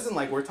 Just And it 'cause. isn't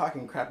like we're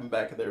talking crap in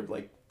back of their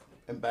like,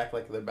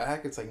 their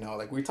back. It's like no,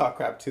 like we talk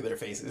crap to their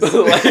faces.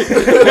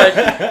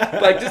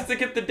 like just to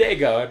get the day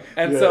going.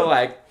 And so Yeah.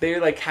 like they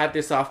like had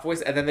their soft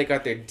voice and then they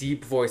got their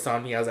deep voice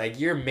on me. I was like,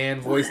 your man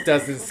voice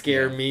doesn't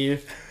scare me.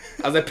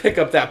 I was like, pick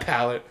up that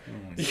pallet.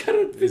 You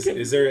gotta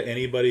Is there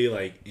anybody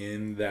like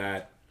in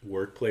that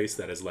workplace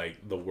that is like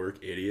the work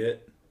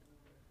idiot?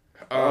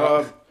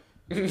 Bro,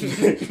 we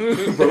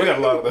got a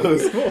lot of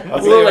those. I'll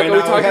tell Well, you like, right are we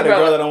now, I talking had a about-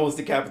 girl that almost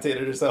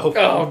decapitated herself.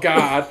 Oh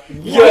God,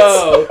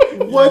 yo,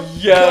 What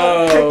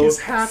yo, the heck is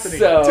happening?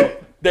 So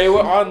they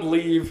were on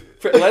leave.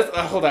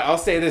 Hold on, I'll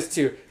say this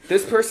too.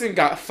 This person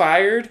got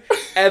fired,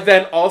 and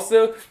then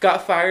also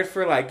got fired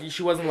for like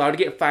she wasn't allowed to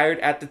get fired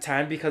at the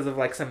time because of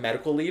like some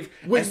medical leave.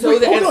 Wait, And so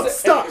the- hold and on,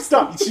 so-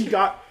 stop. She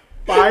got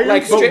fired,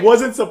 Like, but straight-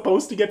 wasn't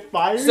supposed to get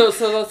fired? So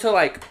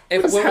like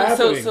if What's when we,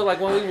 happening? so like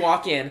when we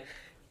walk in,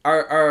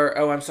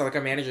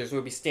 our managers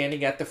will be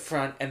standing at the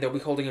front and they'll be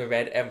holding a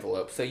red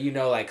envelope, so you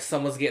know like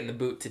someone's getting the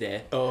boot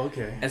today. Oh,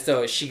 okay. And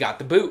so she got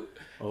the boot.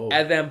 Oh.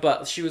 And then,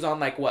 but she was on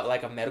like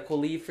a medical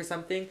leave for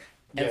something.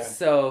 And Yeah.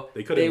 so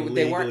They couldn't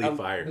they weren't legally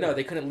fire her. No,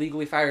 they couldn't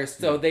legally fire her.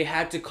 So they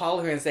had to call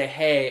her and say,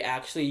 "Hey,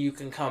 actually, you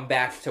can come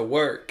back to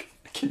work.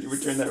 Can you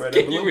return that red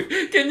Can envelope?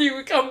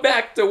 you come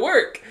back to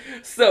work?"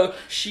 So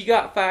she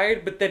got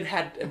fired, but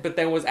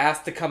then was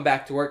asked to come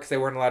back to work because they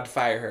weren't allowed to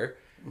fire her.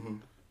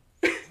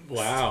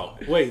 Wow.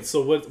 Wait,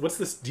 so what's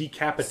this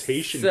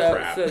decapitation So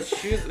crap?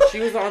 she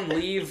was on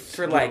leave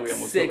for we like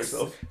almost killed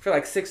herself.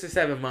 6 or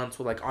 7 months.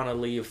 With like on a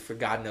leave for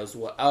God knows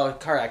what. Oh,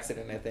 car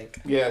accident, I think.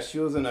 Yeah, she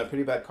was in a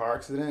pretty bad car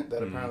accident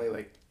that apparently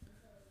like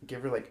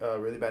gave her like a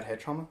really bad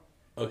head trauma.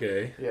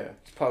 Okay. Yeah,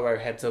 It's probably why her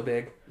head's so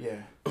big.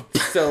 yeah.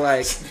 So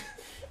like,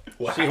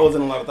 Wow. She holds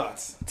in a lot of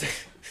thoughts.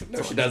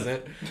 no, she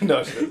doesn't.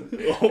 No, she doesn't.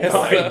 Oh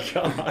my so-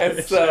 god. and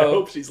I so-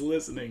 hope she's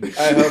listening.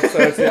 I hope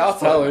so too. I'll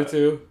tell her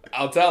too.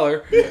 I'll tell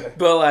her.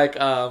 But like,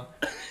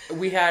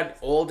 we had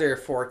older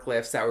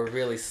forklifts that were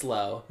really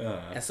slow,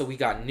 and so we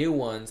got new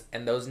ones,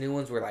 and those new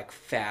ones were like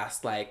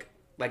fast, like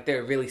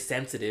they're really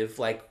sensitive,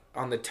 like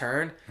on the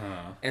turn.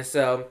 And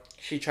so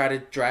she tried to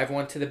drive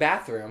one to the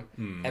bathroom,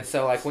 and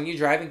so like when you're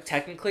driving,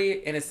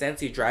 technically in a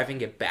sense you're driving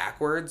it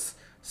backwards.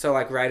 So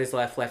like right is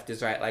left, left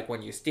is right, like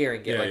when you're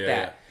steering it that.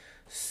 Yeah.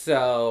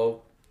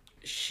 So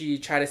she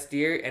tried to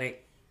steer and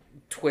it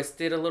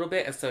twisted a little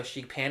bit, and so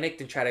she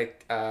panicked and tried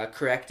to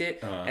correct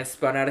it and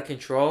spun out of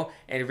control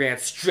and ran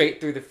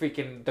straight through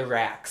the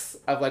racks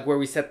of like where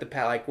we set the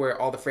like where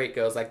all the freight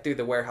goes, like through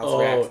the warehouse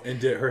racks. And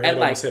did her head And,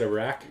 like, almost hit a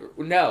rack?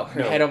 No,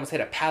 her head almost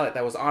hit a pallet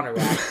that was on a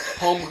rack.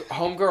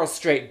 Homegirl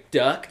straight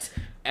ducked,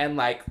 and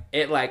like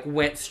it like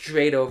went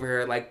straight over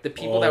her. Like the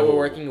people that were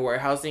working in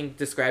warehousing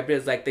described it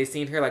as like they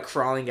seen her like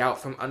crawling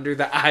out from under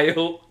the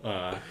aisle.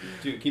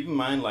 Dude, keep in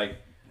mind like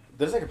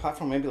there's like a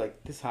platform maybe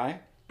like this high.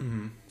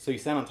 Mm-hmm. So you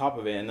stand on top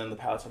of it, and then the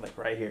pallets are like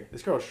right here.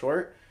 This girl's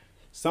short.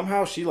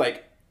 Somehow she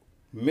like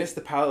missed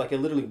the pallet. Like it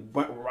literally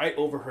went right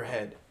over her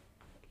head.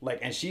 Like,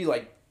 and she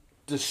like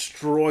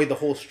destroyed the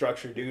whole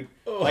structure, dude.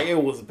 Like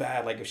it was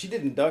bad. Like if she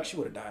didn't duck, she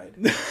would have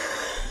died.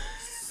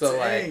 So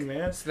Dang, like,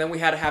 man. so then we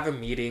had to have a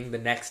meeting the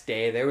next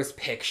day. There was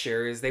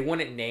pictures. They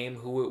wouldn't name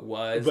who it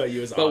was, But it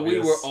was we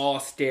obvious. were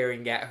all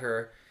staring at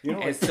her. You know,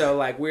 And like- so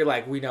like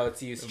we know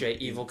it's you, straight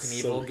evil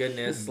Knievel So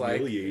goodness. Like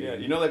humiliating. Yeah,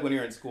 you know, like when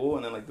you're in school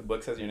and then like the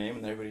book says your name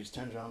and everybody just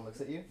turns around and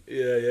looks at you.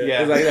 Yeah.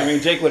 Yeah, It's like that. I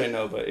mean Jake wouldn't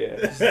know, but yeah.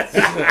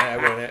 I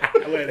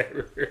wouldn't.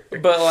 Whatever.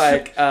 But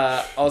like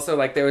also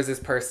like there was this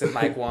person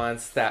like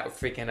once that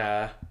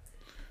freaking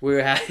we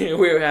were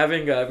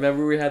having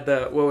remember we had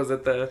the what was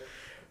it the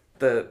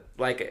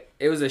like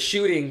it was a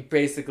shooting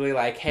basically,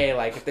 like hey,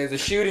 like if there's a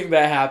shooting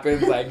that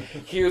happens, like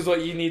here's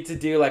what you need to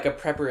do, like a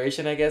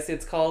preparation I guess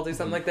it's called or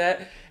something like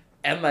that.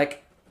 And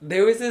like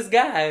there was this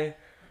guy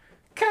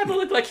kind of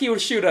looked like he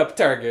would shoot up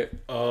Target.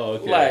 Oh,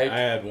 okay. Like- I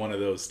had one of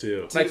those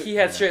too. Like he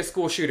had straight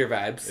school shooter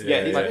vibes.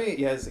 Yeah, he's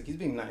Yeah. he's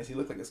being nice. He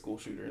looked like a school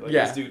shooter. Like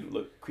Yeah. this dude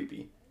looked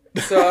creepy.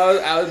 So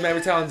I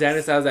remember telling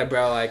Dennis, I was like,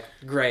 bro, like,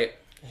 great.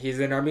 He's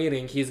in our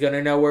meeting. He's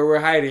gonna know where we're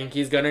hiding.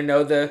 He's gonna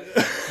know the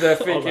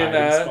freaking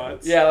hiding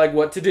spots. yeah, like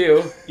what to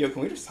do. Yo,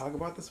 can we just talk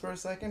about this for a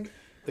second?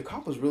 The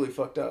cop was really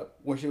fucked up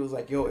when she was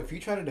like, yo, if you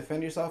try to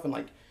defend yourself and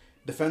like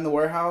defend the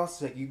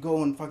warehouse, like you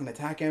go and fucking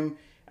attack him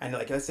and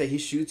like let's say he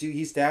shoots you,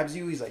 he stabs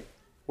you, he's like,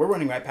 we're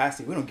running right past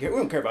you. We don't care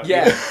about you.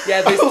 Yeah,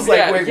 yeah. I was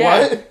like, wait,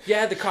 what?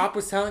 Yeah, the cop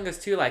was telling us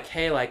too, like,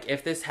 hey, like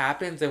if this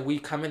happens and we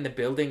come in the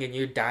building and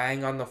you're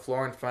dying on the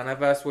floor in front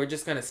of us, we're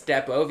just gonna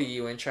step over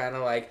you and try to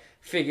like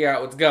figure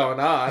out what's going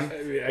on.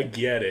 I mean, I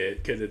get it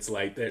because it's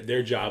like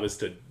their job is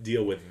to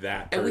deal with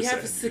that person. And we have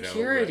you know,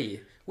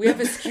 security. We have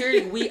a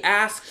security. We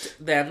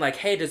asked them, like,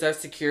 hey, does our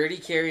security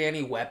carry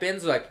any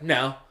weapons? Like,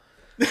 no.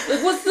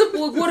 Like,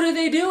 what are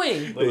they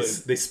doing?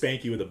 they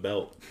spank you with a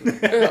belt. The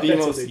That's what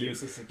most they do.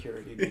 useless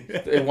security, dude.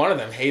 And one of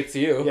them hates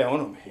you. Yeah, one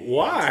of them. hates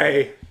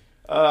Why?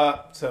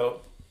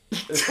 So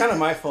it's kind of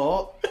my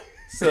fault.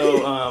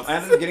 So I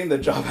ended up getting the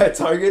job at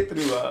Target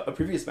through a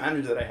previous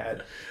manager that I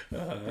had.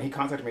 And he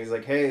contacted me. He's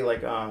like, "Hey,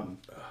 like,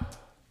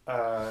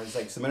 he's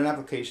like, submit an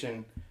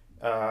application.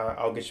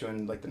 I'll get you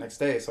in like the next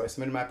day." So I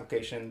submitted my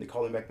application. They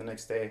called me back the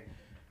next day.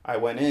 I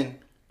went in,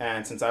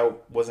 and since I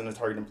wasn't a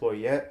Target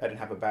employee yet, I didn't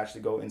have a badge to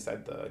go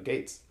inside the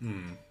gates.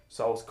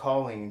 So I was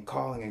calling,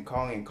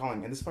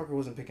 and this fucker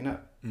wasn't picking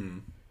up.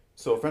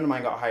 So a friend of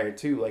mine got hired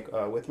too, like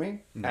with me.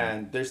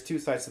 And there's two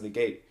sides to the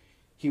gate.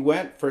 He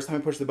went, first time I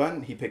pushed the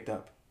button, he picked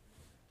up.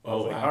 I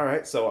was like, all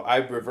right. So I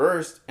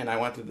reversed and I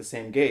went through the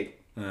same gate.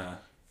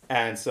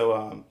 And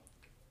so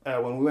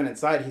when we went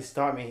inside, he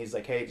stopped me. He's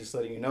like, hey, just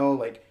letting you know,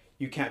 like,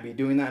 you can't be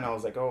doing that. And I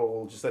was like, oh,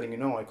 well, just letting you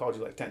know, I called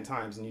you like 10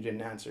 times and you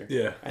didn't answer.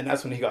 Yeah. And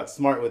that's when he got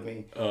smart with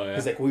me. Oh, yeah.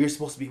 He's like, well, you're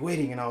supposed to be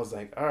waiting. And I was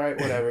like, all right,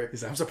 whatever.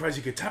 He's like, I'm surprised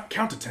you could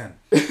count to 10.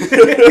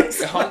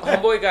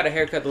 Homeboy got a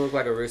haircut that looked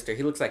like a rooster.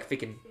 He looks like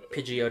freaking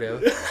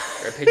Pidgeotto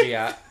or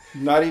Pidgeot.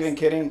 Not even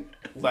kidding.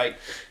 Like,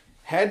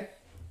 head,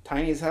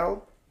 tiny as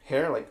hell,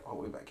 hair, like, all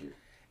the way back here.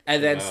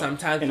 And then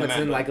sometimes In a puts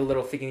man in bun. like a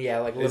little freaking,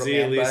 like a little Is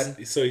he at man least,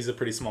 bun. so he's a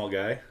pretty small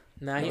guy?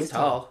 Nah, No, he's he's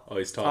tall. Oh,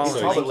 he's tall. Tall,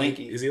 So Tall is but he-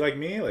 lanky. Is he like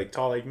me? Like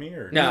tall like me?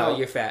 Or No, No.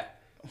 you're fat.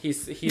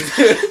 He's You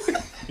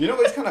know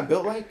what he's kind of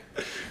built like?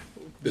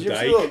 The Did you ever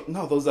see dyke?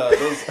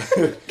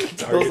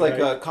 those like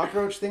dyke.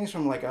 cockroach things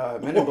from like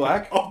Men in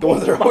Black? The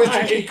ones that are always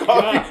my drinking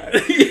God.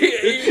 coffee.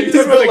 You Just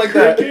talking about the like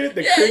that. cricket?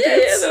 The yeah,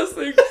 crickets? those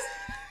things.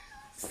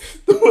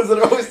 The ones that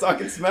are always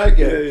talking smack.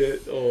 Yeah, Yeah. yeah.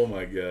 Oh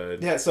my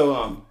god. Yeah.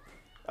 So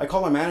I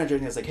called my manager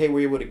and he was like, "Hey, were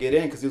you able to get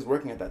in?" Because he was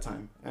working at that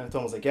time. And I told him,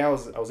 I was like, "Yeah, I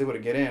was able to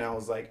get in." And I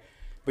was like,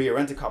 "But your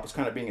rent-a-cop was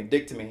kind of being a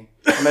dick to me."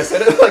 And I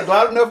said it like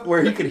loud enough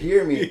where he could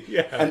hear me.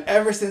 Yeah. And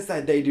ever since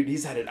that day, dude,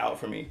 he's had it out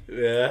for me.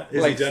 Yeah.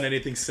 Has Like- he done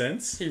anything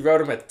since? He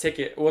wrote him a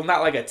ticket. Well,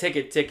 not like a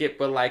ticket,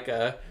 but like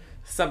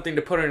something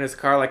to put in his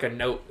car, like a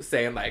note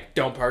saying like,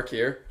 "Don't park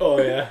here."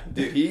 Oh yeah.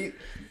 Dude,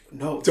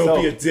 Don't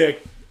so, be a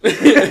dick.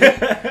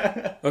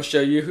 I'll show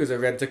you who's a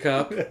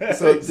rent-a-cop.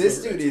 So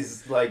this dude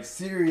is like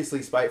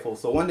seriously spiteful.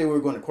 So one day we were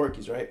going to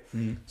Corky's, right?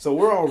 So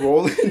we're all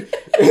rolling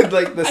in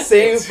like the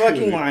same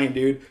fucking line,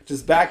 dude,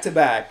 just back to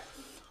back.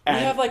 We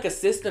And have like a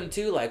system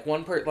too, like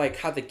like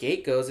how the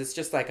gate goes. It's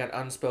just like an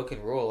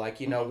unspoken rule. Like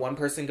one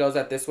person goes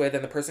out this way,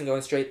 then the person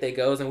going straight they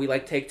goes, and we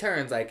like take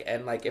turns. Like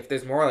and like if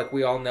there's more, like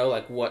we all know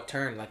like what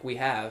turn like we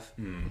have.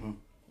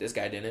 This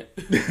guy didn't.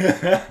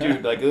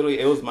 dude, like literally,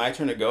 it was my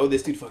turn to go.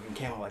 This dude fucking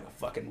came out like a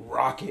fucking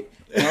rocket,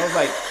 and I was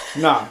like,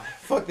 nah,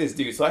 fuck this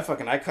dude. So I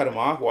cut him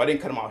off. Well, I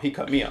didn't cut him off. He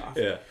cut me off.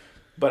 Yeah.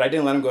 But I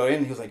didn't let him go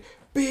in. He was like,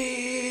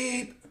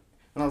 beep.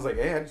 And I was like,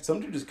 hey, some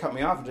dude just cut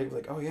me off. And Jake was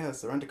like, oh yeah, it's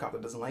the rent-a-cop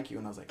that doesn't like you.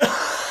 And I was like,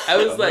 I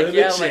was What like, are the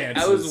yeah, like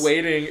I was chances?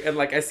 waiting, and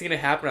like I seen it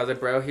happen. I was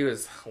like, bro, he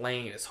was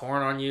laying his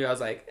horn on you. I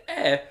was like,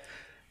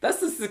 that's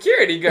the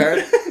security guard.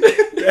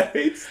 That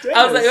hates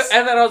I was like, Dennis.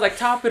 and then I was like,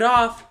 top it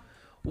off.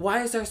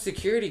 Why is our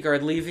security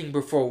guard leaving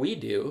before we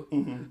do?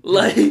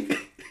 Like,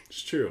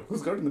 It's true.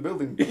 who's guarding the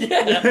building?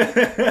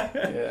 yeah.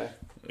 Yeah.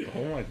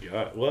 Oh my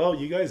god. Well,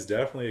 you guys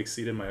definitely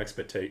exceeded my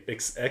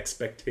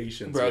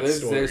expectations. Bro, with there's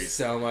stories.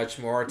 so much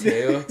more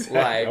too. Exactly.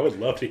 Like, I would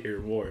love to hear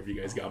more if you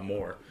guys got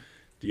more.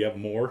 Do you have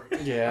more?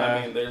 yeah.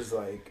 I mean, there's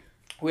like,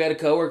 We had a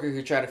coworker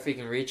who tried to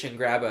freaking reach and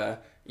grab a.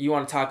 You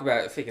want to talk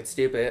about freaking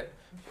stupid?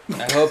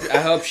 I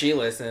hope she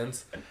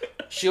listens.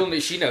 She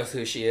knows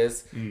who she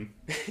is.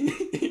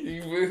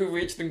 Who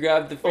reached and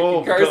grabbed the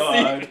freaking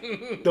car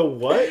seat. The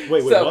what?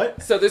 Wait, So,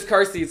 what? so there's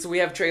car seats. So we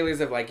have trailers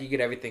of like you get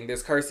everything.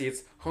 There's car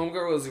seats.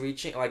 Homegirl was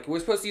reaching like we're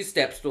supposed to use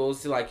step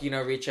stools to like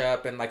reach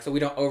up and like so we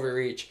don't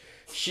overreach.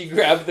 She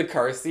grabbed the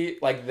car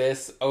seat like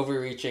this,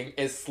 overreaching.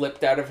 It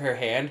slipped out of her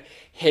hand,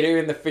 hit her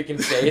in the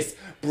freaking face,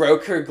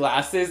 broke her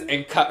glasses,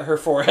 and cut her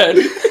forehead.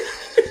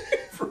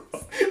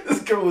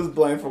 this girl was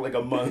blind for like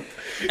a month.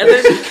 And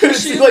then couldn't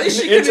see, like, an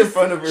inch in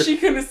front of her. She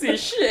couldn't see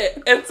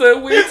shit. And so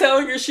we were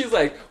telling her, she's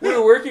like, we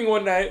were working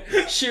one night.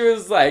 She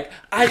was like,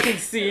 I can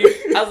see.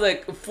 I was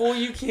like, fool,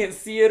 you can't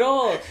see at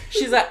all.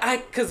 She's like,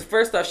 because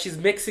first off, she's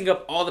mixing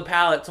up all the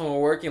pallets when we're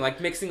working,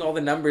 like mixing all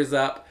the numbers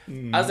up.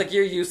 I was like,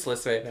 you're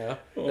useless right now.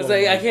 I was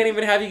like, I can't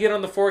even have you get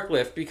on the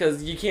forklift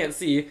because you can't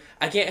see.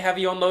 I can't have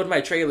you unload my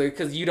trailer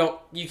because you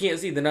can't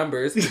see the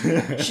numbers.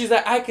 She's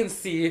like, I can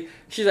see.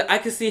 She's like, I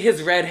can see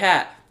his red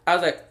hat. I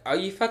was like, are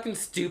you fucking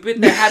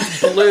stupid? That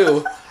hat's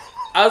blue.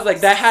 I was like,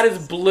 that hat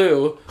is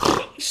blue.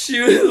 She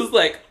was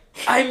like,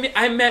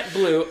 I meant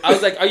blue. I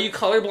was like, are you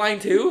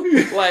colorblind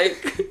too?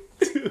 Like,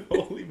 Dude,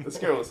 holy This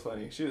moly. girl was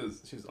funny. She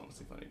was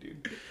honestly funny,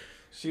 dude.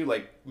 She would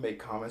like make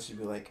comments. She'd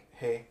be like,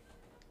 hey,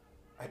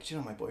 I cheated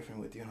on my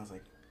boyfriend with you. And I was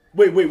like,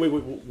 Wait,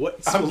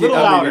 what? I'm A little getting-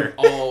 louder.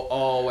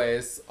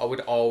 I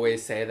would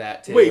always say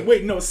that too.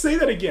 Wait, no, say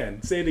that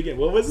again. Say it again.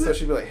 What was so it?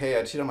 she'd be like, hey,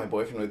 I cheated on my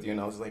boyfriend with you. And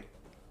I was like,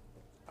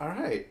 all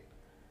right.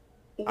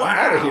 Wow. I'm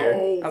outta here.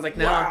 I was like,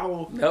 no,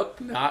 Wow.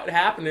 nope, not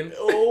happening.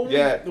 Oh,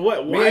 Yeah.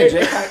 What? Me Why? and Jay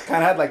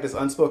kind of had like this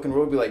unspoken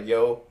rule. Be like,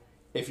 yo,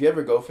 if you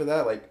ever go for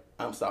that, like,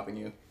 I'm stopping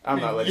you. I'm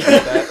not letting you do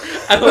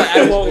that.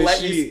 I won't Is let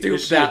she- you stoop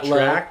is she that low.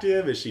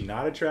 attractive? Is she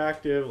not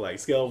attractive? Like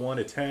scale of 1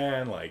 to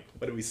 10. Like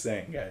what are we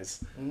saying,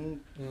 guys?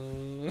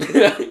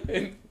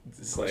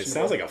 It's like, it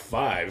sounds like a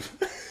 5.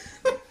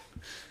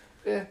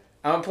 Yeah.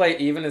 I'm gonna play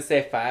even and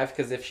say 5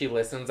 because if she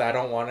listens, I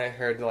don't want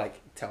her to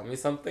like tell me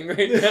something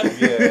right now.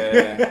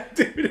 Yeah.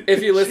 Dude,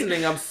 If you're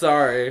listening, I'm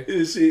sorry.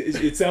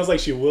 it sounds like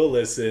she will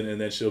listen,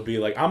 and then she'll be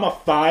like, "I'm a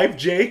 5,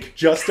 Jake,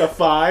 just a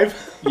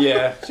 5."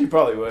 Yeah, she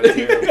probably would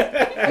too.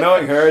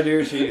 Knowing her,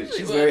 dude, she's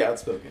very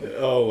outspoken.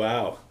 Oh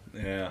wow,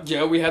 yeah.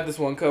 Joe, we had this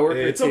one coworker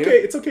It's too. okay.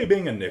 It's okay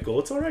being a nickel.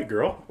 It's all right,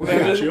 girl. I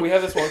got you. We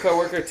have this one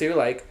coworker too.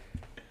 Like,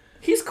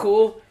 he's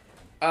cool.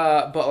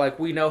 But like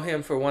we know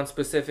him for one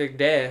specific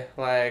day,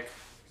 like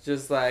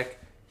just like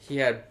he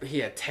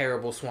had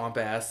terrible swamp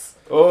ass.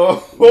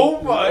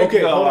 Oh my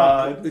Okay, hold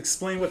god. on.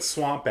 Explain what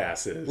swamp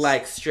ass is.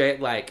 Like straight,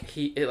 like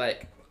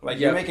Like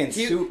yeah, you're making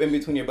soup in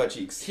between your butt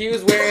cheeks. he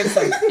was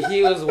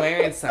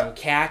wearing some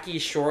khaki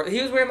short.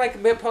 He was wearing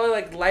probably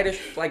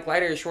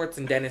lighter shorts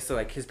than Dennis, so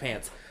like his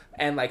pants.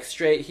 And like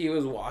straight, he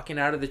was walking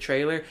out of the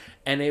trailer,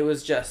 and it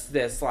was just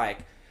this like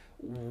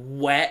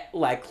wet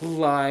like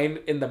line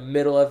in the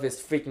middle of his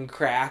freaking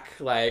crack.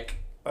 Like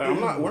We're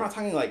not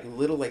talking like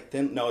little like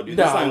thin. No, dude.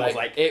 no, This line like, was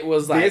like it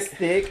was like this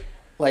thick,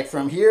 like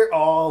from here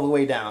all the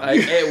way down.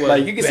 Like, it was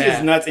like you can see his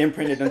bad. nuts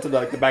imprinted into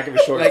the back of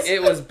his shorts. like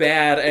it was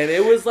bad, and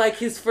it was like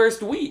his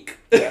first week.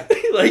 Yeah.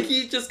 Like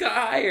he just got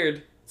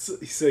hired.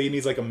 so he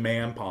needs like a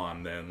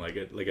man-pon then, like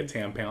a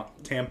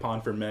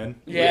tampon for men.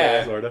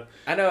 Yeah. sort of.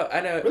 I know.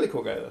 Really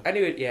cool guy though. I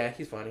knew it. Yeah,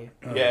 he's funny.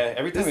 Yeah,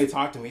 every time we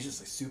talk to him, he's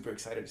just like super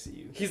excited to see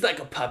you. He's like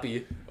a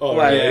puppy. Oh,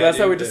 like, yeah, that's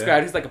how we dude,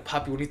 described. He's like a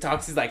puppy. When he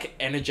talks, he's like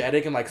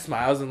energetic and like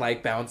smiles and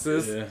like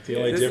bounces. Yeah. The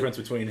only This- difference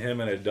between him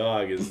and a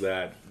dog is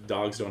that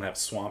dogs don't have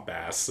swamp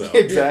ass. So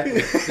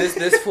Exactly.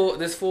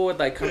 This fool would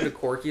like come to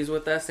Corky's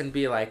with us and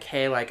be like,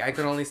 hey, like I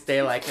can only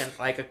stay like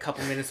a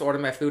couple minutes, order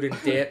my food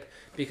and dip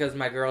because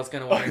my girl's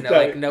gonna want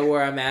to know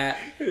where I'm at.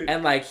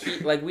 And like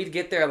we'd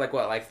get there at like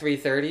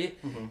 3:30,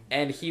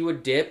 and he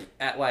would dip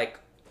at like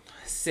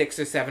 6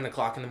 or 7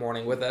 o'clock in the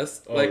morning with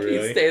us. Oh, like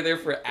really? he'd stay there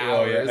for Oh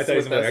hours. yeah, I thought he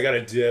was with like, us. I got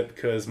to dip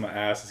because my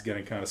ass is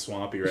getting kind of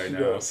swampy right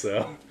now.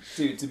 So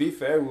Dude, to be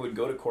fair, we would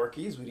go to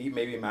Corky's. We'd eat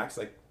maybe max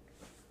like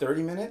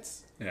 30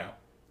 minutes. yeah.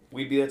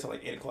 We'd be there till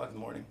like 8 o'clock in the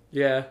morning.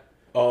 Yeah.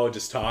 Oh,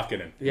 just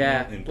talking and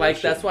Yeah, and like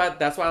bullshitting.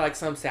 that's why like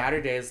some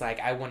Saturdays like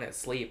I wouldn't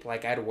sleep.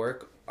 Like I'd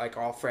work like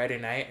all Friday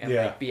night and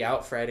Yeah. like be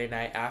out Friday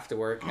night after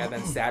work, and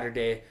then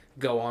Saturday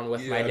go on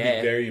with my I'd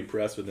day. be very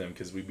impressed with him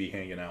because we'd be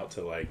hanging out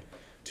till like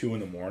 2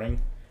 a.m.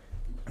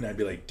 And I'd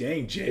be like,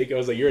 "Dang, Jake!" I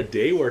was like, "You're a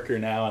day worker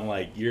now, and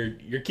like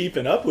you're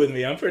keeping up with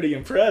me. I'm pretty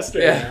impressed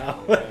right Yeah.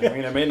 now." I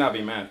mean, it may not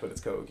be math, but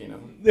it's coke, you know.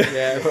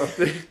 Yeah,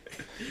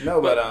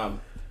 No, but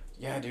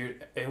yeah,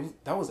 dude,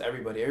 that was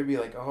everybody. Everybody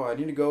like, oh, I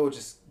need to go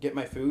just get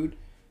my food,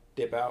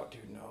 dip out,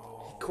 dude. No.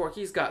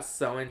 Corky's got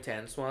so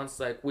intense once.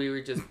 Like we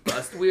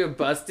were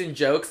busting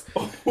jokes.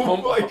 Oh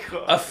my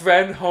God. A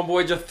friend,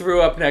 homeboy, just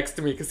threw up next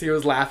to me because he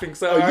was laughing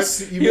so Oh, you hard.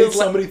 s- you He made was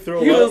la- somebody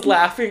throw He up? was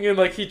laughing and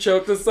like he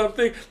choked on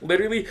something.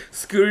 Literally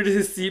scooted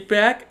his seat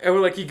back, and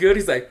we're like, "You good?"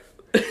 He's like.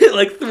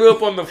 Like threw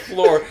up on the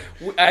floor.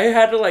 I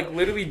had to like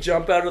literally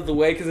jump out of the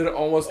way because it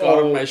almost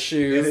got on my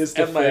shoes. In his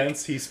and, like,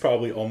 defense, he's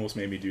probably almost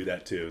made me do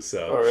that too.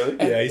 So, Oh, really?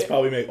 Yeah, he's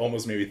probably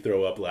almost made me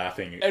throw up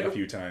laughing a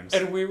few times.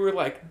 and we were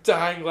like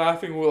dying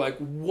laughing. We're like,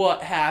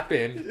 "What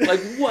happened?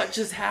 Like, what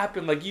just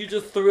happened? Like, you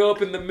just threw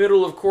up in the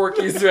middle of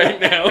Corky's right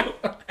now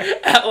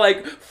at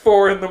like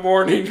 4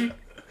 a.m.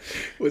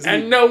 Was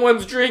and no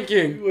one's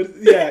drinking."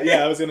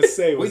 yeah, I was gonna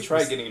say. We was-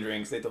 tried getting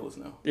drinks. They told us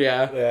no.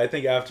 Yeah. Yeah, I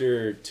think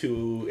after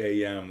 2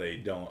 a.m. they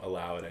don't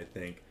allow it. I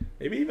think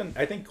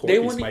I think They Corky's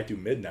wouldn't- might do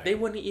midnight. They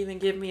wouldn't even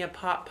give me a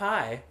pot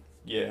pie.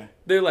 Yeah.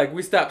 They're like,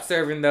 "We stopped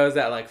serving those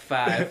at like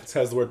 5. It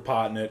has the word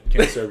pot in it.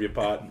 Can't serve you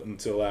pot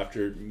until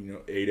after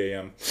 8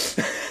 a.m.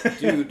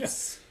 Dude,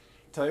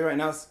 tell you right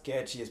now,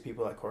 sketchiest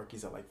people at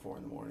Corky's at like 4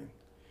 in the morning.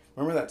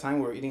 Remember that time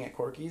we were eating at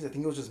Corky's? I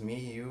think it was just me,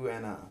 you,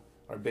 and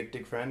our big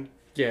dick friend.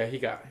 Yeah, he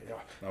got. No,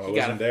 I He got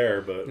wasn't him.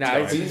 there, but Nah,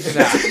 it's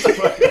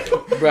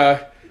fine.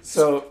 Bruh,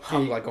 So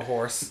hung like a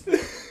horse.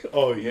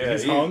 Oh yeah,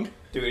 he's hung.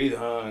 Dude, he's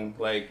hung.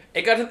 Like,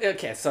 It got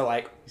okay. So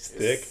like, He's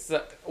thick.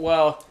 so,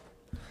 well,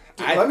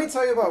 dude, let me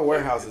tell you about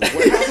warehouses.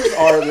 Warehouses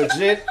are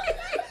legit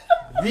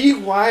the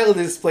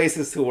wildest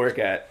places to work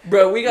at.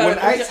 bro, we got. When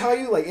I tell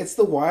you, like, it's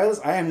the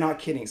wildest, I am not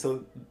kidding.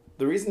 So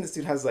the reason this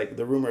dude has like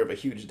the rumor of a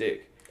huge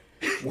dick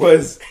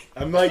was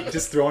I'm like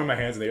just throwing my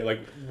hands in the air, like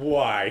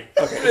why?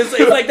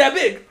 it's like that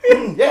big.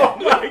 yeah.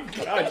 Oh my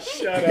god,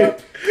 shut up.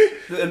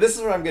 And this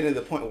is where I'm getting to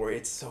the point where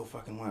it's so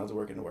fucking wild to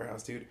work in a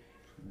warehouse, dude.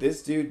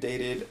 This dude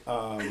dated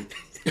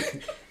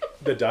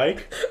The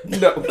dyke.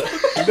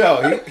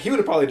 no, he would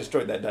have probably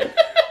destroyed that dike.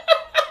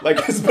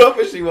 Like as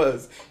selfish he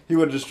was, he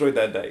would have destroyed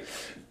that dike.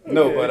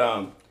 No, Okay.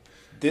 but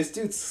this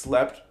dude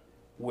slept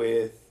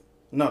with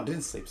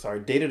didn't sleep. Sorry,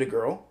 dated a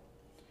girl.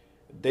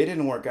 They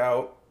didn't work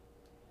out.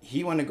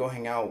 He went to go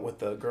hang out with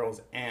the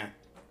girl's aunt.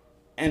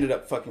 Ended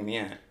up fucking the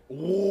aunt.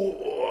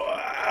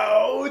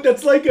 Wow,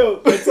 that's like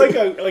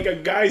a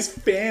guy's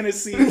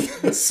fantasy,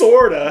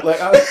 sorta. Like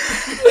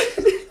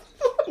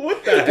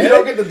What the you heck?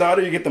 don't get the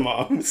daughter, you get the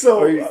mom.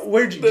 So Or you-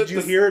 where did you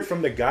hear it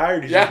from the guy,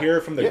 or did Yeah. you hear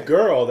it from the Yeah.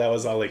 girl that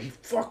was all like, "You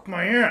fucked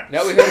my aunt"?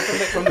 No, we heard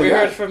from the, we guy.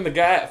 heard from the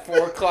guy at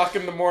 4 o'clock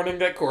in the morning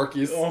at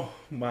Corky's. Oh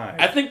my!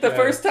 I think the God.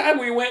 first time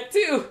we went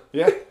too.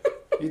 Yeah,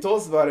 he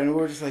told us about it, and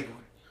we were just like,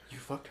 "You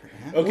fucked her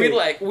aunt."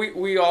 Okay.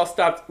 We all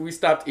stopped. We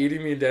stopped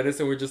eating, me and Dennis,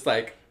 and we're just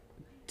like,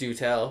 "Do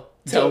tell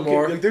Okay,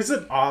 more." like, there's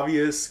an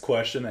obvious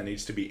question that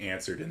needs to be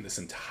answered in this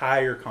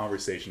entire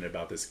conversation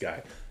about this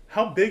guy.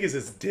 How big is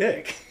his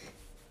dick?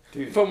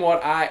 Dude, From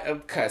what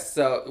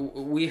so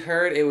we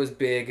heard it was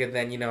big, and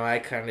then I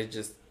kind of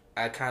just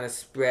I kind of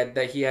spread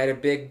that he had a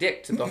big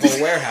dick to the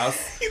whole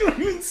warehouse. You don't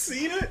even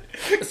seen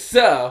it?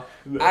 So,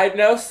 I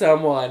know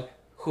someone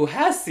who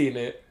has seen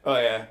it, Oh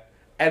yeah.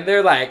 and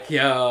they're like,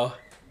 yo,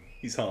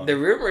 He's hung. the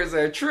rumors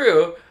are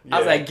true. I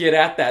was Yeah. like, get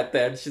at that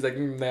then. She's like,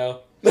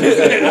 no.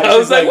 I I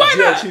was like, why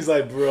Jill, not? She's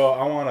like, bro,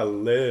 I want to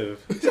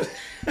live.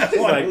 I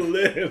want to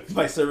live.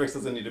 My cervix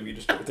doesn't need to be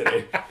destroyed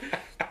today.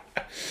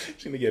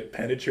 She's gonna get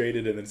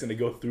penetrated, and it's gonna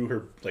go through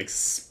her like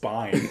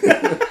spine.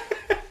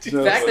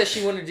 No, The fact but- that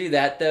she wanted to do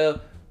that though,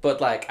 but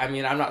like, I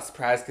mean, I'm not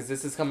surprised because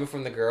this is coming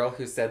from the girl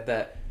who said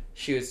that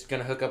she was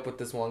gonna hook up with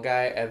this one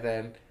guy and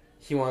then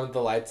he wanted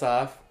the lights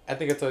off. I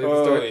think I told you the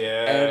Oh, story.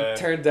 yeah. And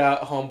turned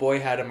out homeboy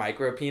had a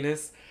micro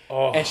penis.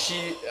 Oh, And she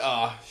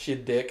a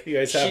dick. You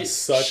guys have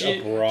such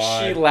a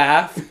broad She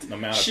laughed.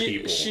 amount of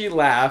people. She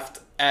laughed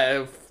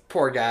at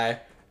poor guy,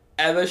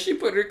 and then she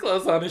put her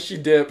clothes on and she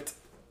dipped.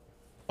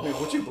 Dude,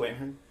 would you blame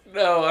her?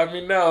 No, I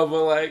mean no,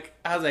 but like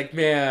I was like,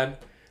 man.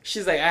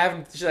 She's like, I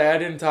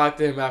didn't talk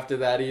to him after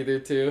that either,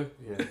 too.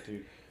 Yeah,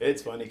 dude.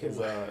 It's funny because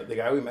the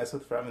guy we mess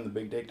with for having the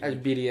big dick.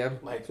 Dude,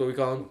 BDM, Like- that's what we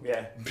call him.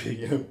 yeah,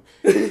 Big-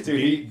 dude.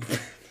 He,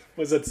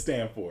 What does that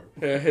stand for?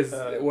 His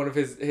one of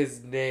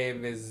his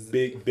name is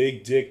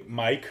Big Dick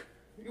Mike.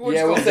 we'll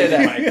Yeah, just we'll call say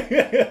him Big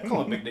that. Mike.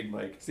 Call him Big Dick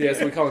Mike. yeah,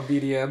 so we call him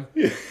BDM.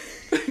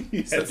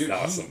 That's So, dude,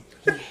 awesome.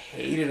 He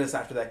hated us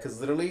after that because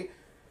literally,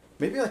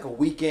 maybe like a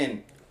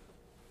weekend,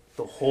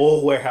 the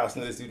whole warehouse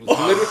knew this dude was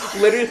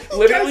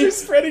Literally,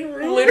 spreading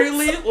rumors.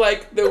 literally,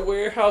 like the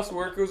warehouse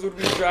workers would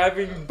be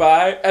driving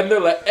by and they're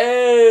like,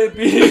 "Hey,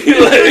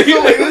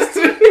 BDM." like this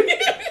dude.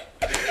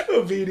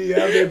 A BDM,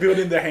 they're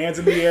building their hands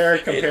in the air,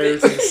 compared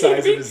to the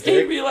size of his He'd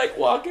dick. be like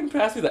walking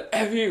past me like,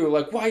 "F you!"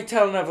 Like, why you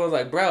telling everyone?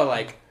 Like, bro,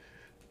 like,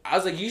 I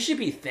was like, you should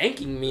be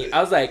thanking me.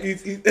 I was like,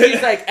 he's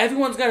like,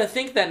 everyone's gonna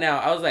think that now.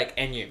 I was like,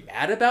 and you're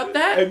mad about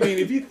that? I mean,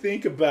 if you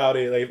think about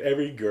it, like if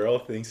every girl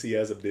thinks he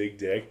has a big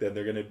dick, then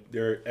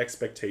their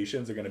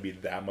expectations are gonna be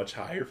that much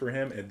higher for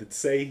him. And to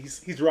say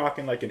he's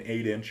rocking like an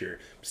 8-incher,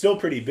 still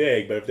pretty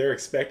big, but if they're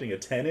expecting a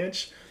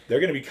 10-inch, they're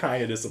gonna be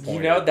kind of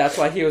disappointed. You know, that's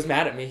why he was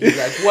mad at me. He's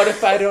like, what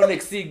if I don't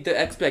exceed the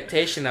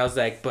expectation? I was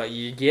like, but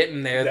you're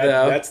getting there,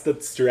 though. That's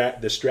the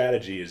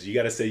strategy is you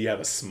got to say you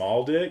have a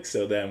small dick,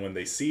 so then when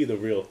they see the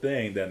real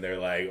thing, then they're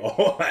like,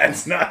 oh,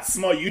 that's not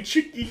small. You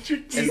tricky.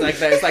 It's like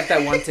that. It's like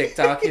that one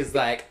TikTok. He's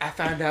like, I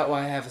found out why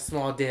I have a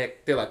small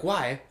dick. They're like,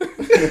 why?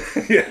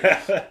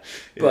 Yeah.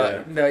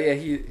 But no, yeah,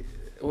 he.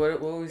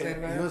 What were we saying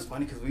about It him? was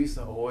funny because we used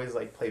to always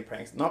like play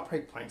pranks, not play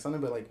pranks on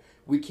him, but like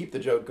we keep the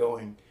joke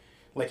going.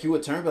 Like he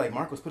would turn and be like,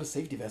 Marcos, put a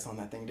safety vest on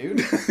that thing, dude.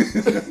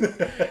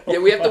 Yeah,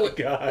 we have Oh my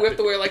to. God. We have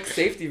to wear like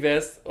safety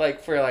vests,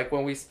 like for like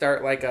when we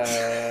start like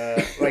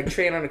like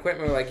train on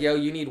equipment. We're like, yo,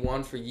 you need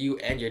one for you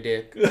and your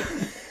dick.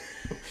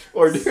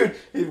 Or dude,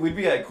 we'd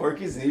be at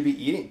Corky's and he'd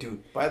be eating.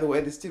 Dude, by the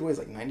way, this dude weighs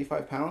like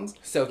 95 pounds.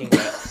 Soaking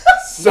wet.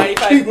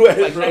 Soaking wet,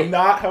 like, bro.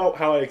 Not how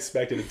I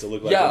expected it to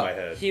look like in my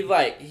head. he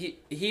like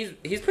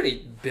he's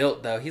pretty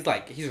built though. He's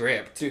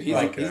ripped. Dude, he's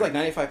Okay. he's like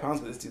 95 pounds,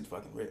 but this dude's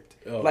fucking ripped.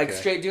 Okay. Like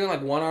straight doing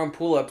like one arm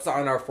pull ups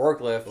on our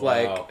forklift.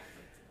 Like Wow.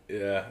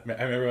 Yeah,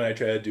 I remember when I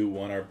tried to do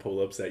 1-arm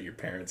pull-ups at your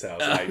parents'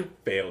 house. I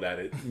failed at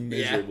it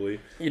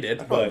miserably. you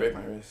did. I probably But- break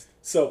my wrist.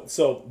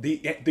 So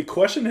the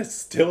question has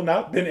still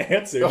not been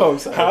answered. Oh, I'm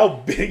sorry. How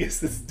big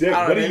is this dick? I don't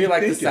What know, are maybe you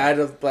like thinking?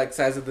 the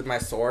size of my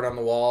sword on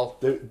the wall.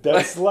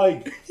 That's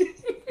like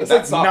That's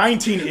that's soft.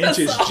 19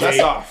 inches, soft. Jake. That's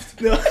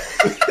soft. No,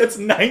 that's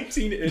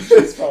 19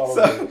 inches probably.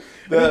 So, I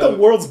think the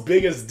world's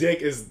biggest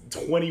dick is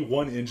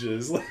 21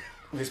 inches.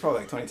 He's probably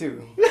like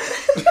 22.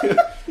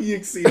 He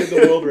exceeded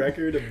the world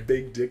record of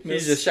big dickness.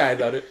 He's just shy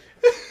about it.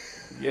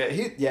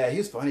 Yeah, he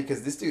was funny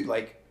because this dude,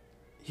 like,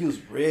 he was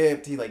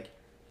ripped. He, like,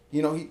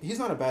 you know, he's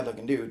not a bad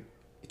looking dude.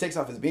 He takes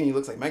off his beanie, he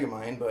looks like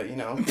Megamind, but, you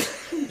know.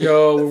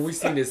 Yo, when we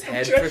seen his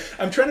head,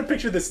 I'm trying to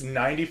picture this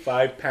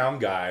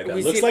 95-pound guy that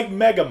We looks seen- like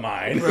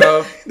Megamind.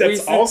 Bro, we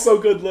That's seen-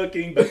 also good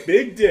looking, but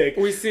big dick.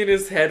 we seen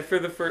his head for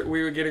the first.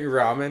 We were getting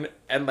ramen,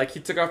 and like he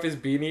took off his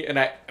beanie, and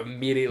I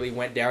immediately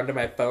went down to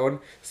my phone,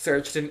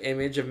 searched an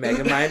image of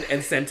Megamind,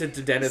 and sent it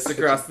to Dennis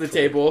across the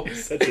table. You're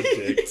such a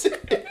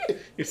dick.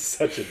 You're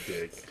such a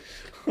dick.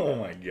 Oh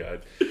my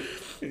god.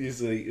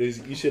 He's like,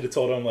 you should have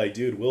told him like,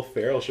 dude, Will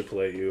Ferrell should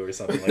play you or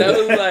something like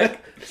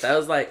that. That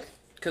was like,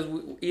 because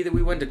either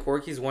we went to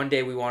Corky's one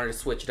day, we wanted to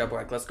switch it up. We're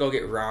like, let's go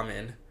get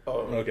ramen,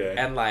 Oh, Okay.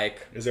 and like,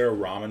 Is there a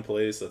ramen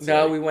place? That's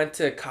no, like, we went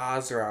to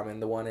Kaz Ramen,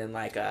 the one in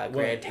like what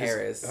Grand is-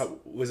 Terrace.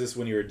 was this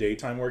when you were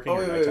daytime working? Oh, or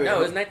wait, nighttime? wait. No,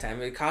 it was nighttime.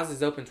 Kaz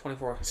is open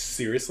 24.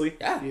 Seriously?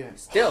 Yeah, Yeah.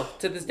 still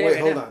to this day. Wait,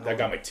 right hold now. on. That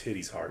got my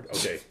titties hard.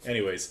 Okay.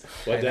 Anyways, I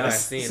what know, I've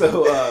Dennis? seen.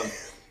 So,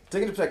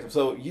 take into perspective.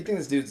 So, you think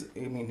this dude's,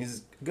 I mean,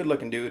 he's a good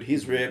looking dude.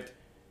 He's ripped.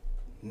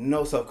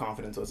 No self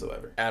confidence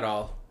whatsoever. At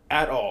all.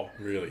 At all.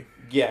 Really?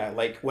 Yeah,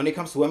 like, when it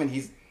comes to women,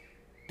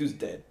 dude's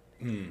dead.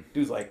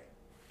 Dude's like,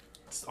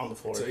 on the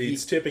floor. So He-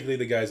 it's typically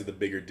the guys with the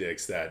bigger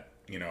dicks that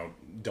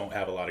don't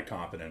have a lot of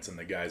confidence, and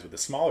the guys with the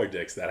smaller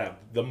dicks that have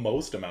the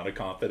most amount of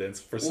confidence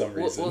for some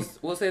reason.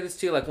 We'll say this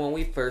too. Like when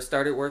we first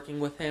started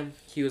working with him,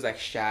 he was like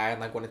shy and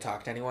like wouldn't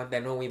talk to anyone.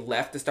 Then when we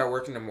left to start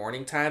working the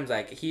morning times,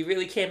 like he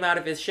really came out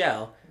of his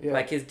shell. Yeah.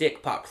 Like his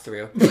dick popped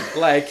through.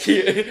 Like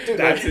dude,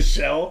 that's his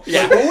shell.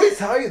 Yeah, I always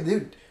tell you,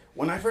 dude.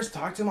 When I first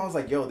talked to him, I was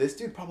like, "Yo, this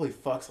dude probably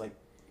fucks like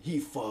he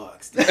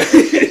fucks."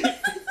 Dude.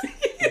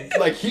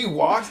 Like he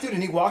walks, dude,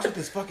 and he walks with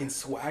this fucking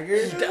swagger.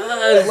 He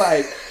does.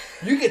 Like.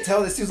 You could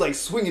tell this dude's like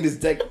swinging his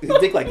dick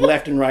like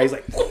left and right. He's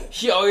like,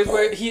 he always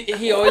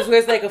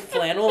wears like a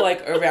flannel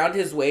like around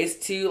his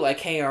waist too,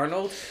 like Hey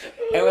Arnold.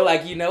 And we're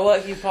like, you know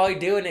what? He's probably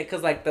doing it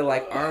because like the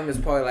like arm is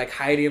probably like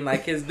hiding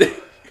like his dick.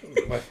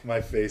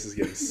 My face is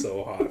getting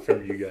so hot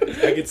from you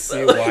guys. I could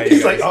see why you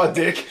he's guys. Like, oh,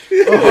 dick.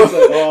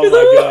 Oh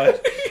my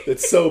god,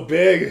 it's so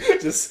big.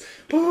 Just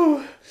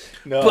no.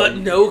 But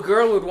no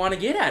girl would want to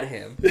get at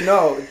him.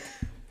 No.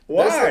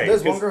 Why?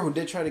 There's one girl who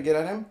did try to get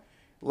at him.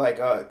 Like,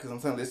 because I'm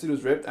saying this dude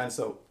was ripped, and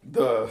so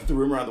the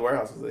rumor around the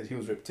warehouse was that he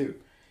was ripped too.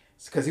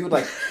 Because he would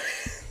like,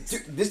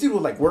 this dude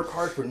would like work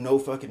hard for no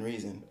fucking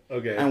reason.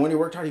 Okay. And when he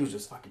worked hard, he was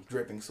just fucking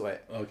dripping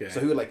sweat. Okay. So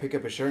he would like pick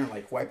up his shirt and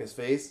like wipe his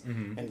face,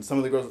 and some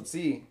of the girls would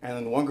see. And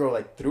then one girl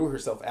like threw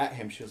herself at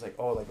him. She was like,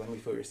 "Oh, like let me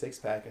feel your six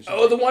pack." And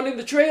the one in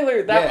the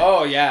trailer. That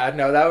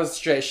was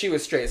straight. She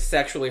was straight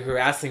sexually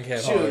harassing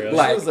him. She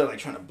was there like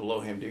trying to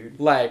blow him, dude.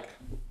 Like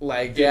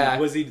dude, yeah.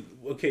 Was he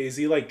okay? Is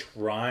he like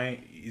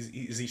trying?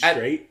 Is he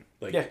straight?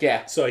 Like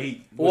yeah. So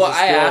he.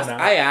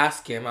 I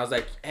asked him. I was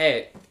like,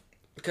 hey.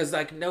 Because,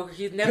 like, no,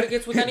 he never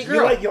gets with any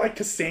girl. You like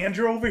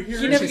Cassandra over here?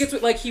 He never gets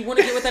with, like, he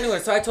wouldn't get with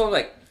anyone. So I told him,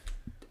 like,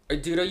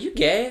 dude, are you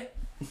gay?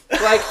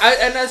 Like,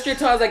 and I straight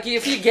told him, I was like,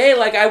 if you're gay,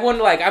 like, I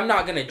wouldn't, like, I'm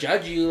not going to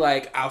judge you.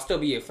 Like, I'll still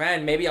be your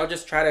friend. Maybe I'll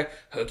just try to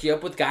hook you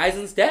up with guys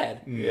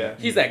instead. Yeah.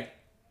 He's like,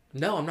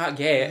 no, I'm not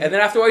gay. And then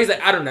after a while, he's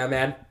like, I don't know,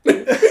 man.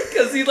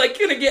 Because he's, like,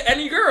 couldn't get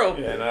any girl.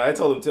 Yeah, and I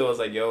told him, too, I was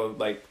like, yo,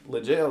 like,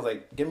 legit, I was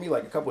like, give me,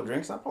 like, a couple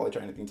drinks. I'll probably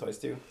try anything twice,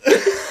 too.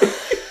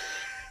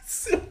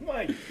 Oh,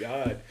 my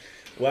God.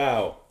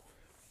 Wow.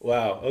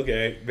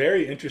 Okay.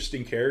 Very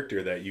interesting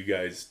character that you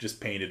guys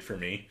just painted for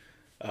me.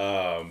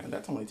 And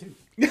that's only two.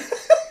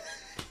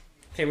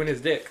 Him and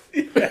his dick.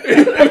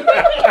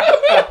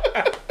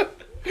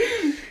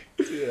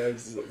 Yeah,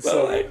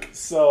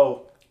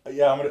 so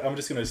yeah, I'm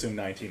just gonna assume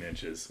 19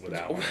 inches with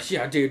that one.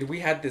 Yeah, dude, we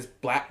had this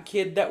black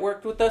kid that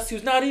worked with us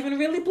who's not even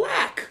really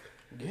black.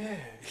 Yeah.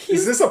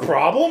 Is this a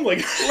problem?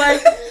 Like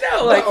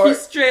no, like he's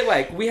straight.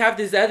 Like we have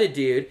this other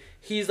dude.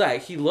 He's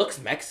like he looks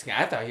Mexican.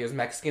 I thought he was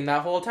Mexican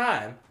that whole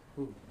time.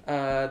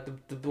 The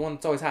one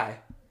that's always high.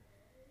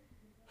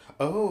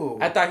 Oh.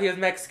 I thought he was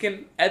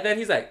Mexican, and then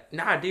he's like,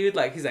 nah, dude.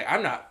 Like he's like,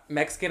 I'm not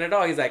Mexican at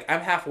all. He's like,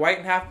 I'm half white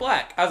and half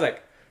black. I was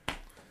like,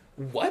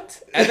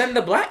 what? And then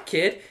the black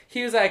kid,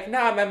 he was like,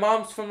 nah, my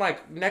mom's from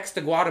like next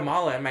to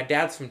Guatemala, and my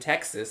dad's from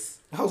Texas.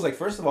 I was like,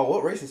 first of all,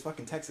 what race is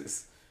fucking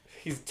Texas?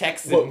 He's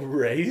Texan. What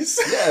race?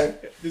 Yeah.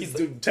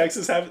 Dude,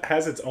 Texas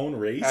has its own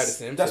race?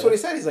 That's what he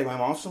said. He's like, my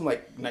mom's from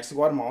like next to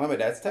Guatemala, my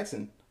dad's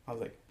Texan. I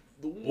was like,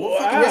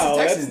 wow,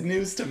 that's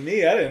news to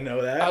me. I didn't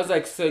know that. I was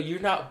like, so you're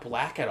not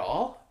black at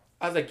all?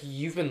 I was like,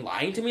 you've been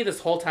lying to me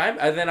this whole time?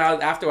 And then I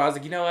was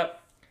like, you know what?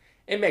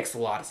 It makes a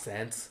lot of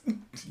sense.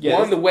 Yeah,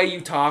 one, the way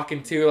you talk,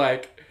 and two,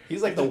 like...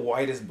 He's like the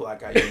whitest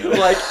black guy you know.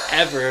 Like,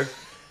 ever.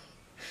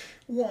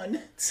 1,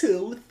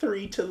 2,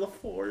 3 to the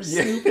 4.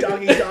 Snoop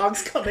Doggy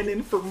Dog's coming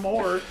in for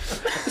more.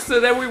 So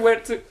then we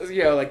went to,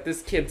 like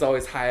this kid's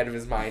always high out of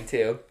his mind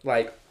too.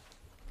 Like,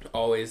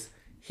 always.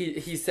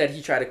 He said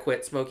he tried to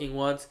quit smoking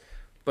once,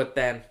 but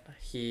then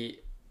I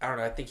don't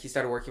know, I think he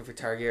started working for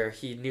Target, or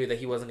he knew that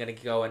he wasn't going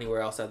to go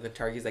anywhere else other than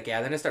Target. He's like,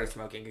 yeah, then I started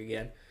smoking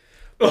again.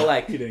 But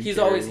like, he's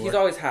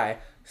always high.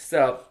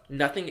 So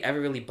nothing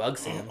ever really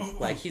bugs him.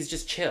 Like, he's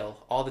just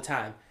chill all the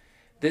time.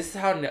 This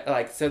is how,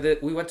 like, so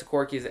we went to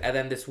Corky's, and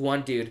then this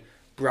one dude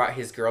brought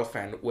his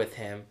girlfriend with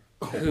him,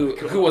 who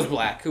was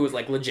black, who was,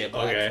 like, legit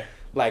black. Okay.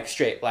 Like,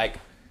 straight, like,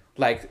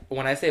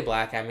 when I say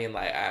black, I mean,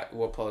 like,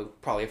 we're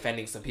probably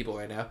offending some people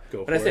right now.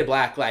 When I say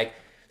black, like,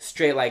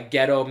 straight, like,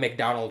 ghetto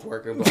McDonald's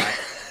worker black.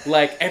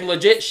 Like, and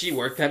legit, she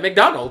worked at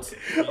McDonald's.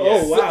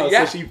 Oh, wow.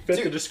 So she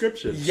fit the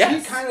description.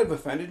 Yes. She kind of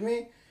offended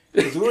me,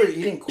 because we were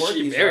eating Corky's,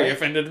 She very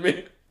offended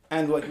me.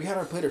 And, like, we had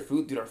our plate of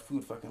food. Dude, our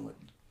food fucking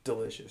looked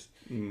delicious.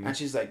 And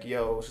she's like, I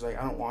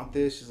don't want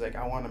this. She's like,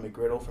 I want a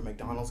McGriddle from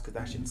McDonald's because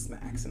that shit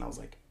smacks. And I was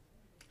like,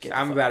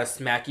 I'm about to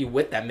smack you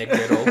with that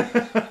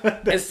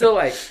McGriddle. And so,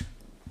 like,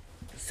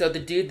 the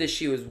dude that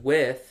she was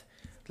with,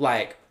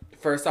 like,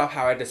 first off,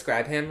 how I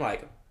describe him,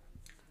 like,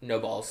 no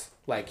balls.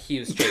 Like, he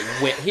was straight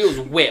he was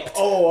whipped.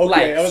 Oh, okay.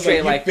 Like, I was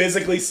straight, like, you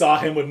physically saw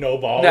him with no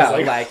balls. No,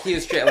 like he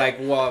was straight, like,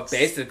 well,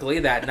 basically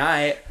that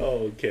night.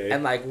 Oh, okay.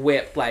 And, like,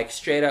 whipped, like,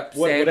 straight up.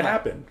 What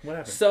happened? What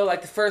happened? So,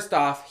 like, first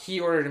off, he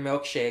ordered a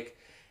milkshake,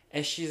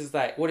 and she's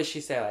like, what did she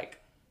say? Like,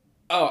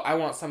 oh, I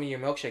want some of your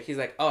milkshake. He's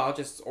like, oh, I'll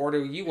just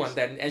order you one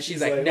then. And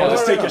she's like, no.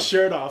 Just take your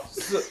shirt off.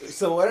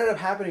 So what ended up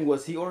happening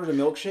was he ordered a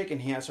milkshake,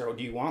 and he asked her, oh,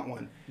 do you want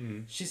one?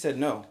 Mm-hmm. She said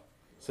no.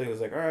 So he was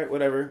like, all right,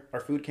 whatever.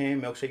 Our food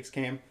came, milkshakes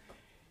came.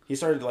 He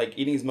started, like,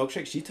 eating his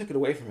milkshake. She took it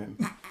away from him.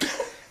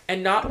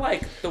 And not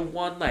like the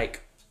one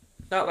like,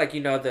 not like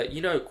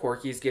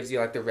Corky's gives you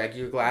like the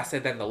regular glass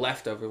and then the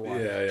leftover one.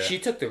 Yeah. She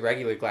took the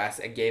regular glass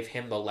and gave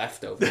him the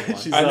leftover one.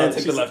 And then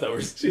took the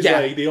leftovers. She's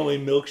like, the only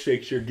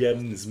milkshakes you're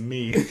getting is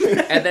me.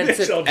 and then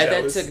took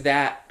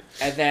that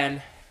and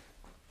then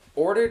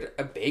ordered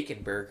a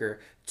bacon burger.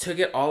 Took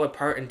it all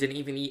apart and didn't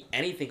even eat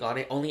anything on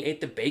it. Only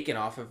ate the bacon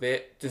off of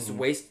it. Just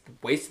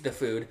wasted the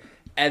food.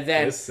 And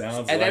then this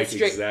sounds like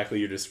exactly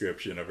your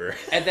description of her.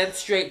 And then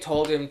straight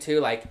told him to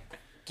like,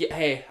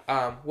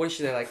 what did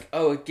she say? Like,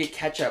 oh, get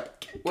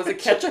ketchup. Was it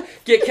ketchup?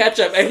 Get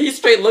ketchup. And he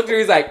straight looked at her.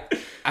 He's like,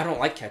 I don't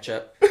like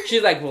ketchup.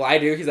 She's like, well, I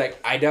do. He's like,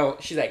 I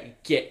don't. She's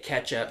like, get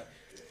ketchup.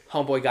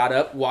 Homeboy got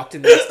up, walked to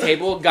the next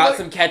table, got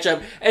some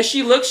ketchup. As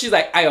she looks, she's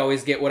like, I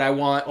always get what I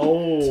want.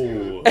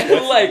 Oh.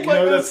 Like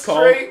a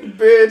straight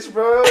bitch,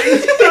 bro.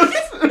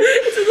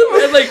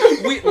 And like,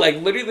 we,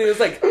 like, literally, there's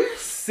like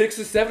 6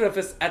 or 7 of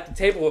us at the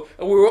table,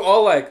 and we were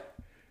all like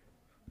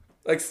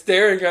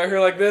staring at her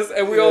like this,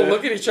 and we all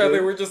look at each other,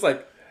 and we're just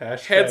like,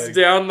 heads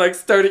down, like,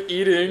 started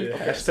eating. Yeah,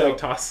 hashtag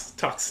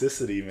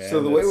toxicity, man.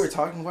 So the way we're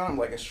talking about him,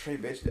 like a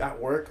straight bitch, at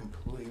work,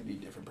 completely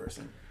different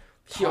person.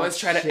 He always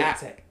try to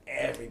act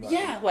everybody.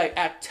 Yeah, like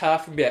act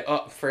tough and be like,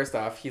 oh, first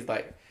off, he's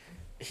like,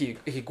 he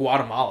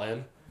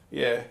Guatemalan.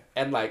 Yeah.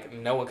 And like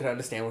no one could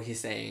understand what he's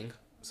saying.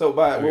 So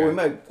when we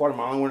met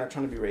Guatemalan, we're not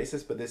trying to be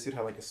racist, but this dude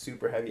had like a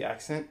super heavy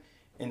accent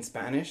in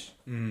Spanish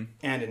and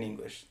in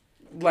English.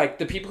 Like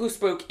the people who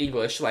spoke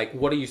English, like,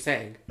 what are you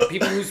saying? The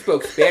people who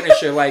spoke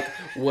Spanish are like,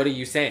 what are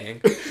you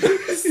saying?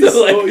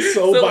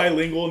 so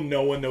bilingual,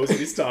 no one knows what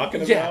he's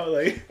talking about.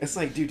 Like, it's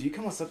like, dude, do you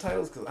come with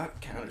subtitles? Because I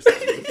can't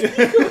understand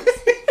you.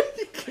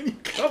 Can you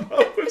come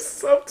up with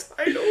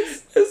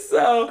subtitles?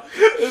 So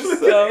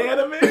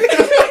anime.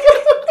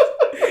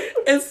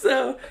 And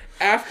so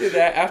after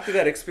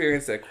that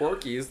experience at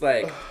Corky's,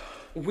 like,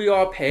 we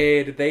all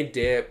paid, they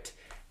dipped,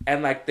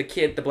 and like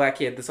the black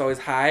kid that's always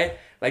high,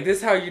 like, this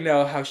is how you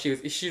know how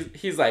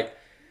he's like,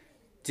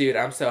 dude,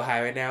 I'm so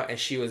high right now, and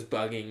she was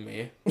bugging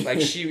me. Like,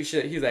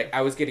 he's like,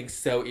 I was getting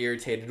so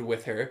irritated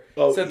with her.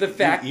 Oh, so the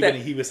fact that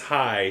he was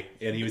high,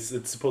 and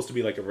it's supposed to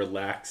be like a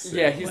relaxed.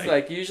 Yeah, he's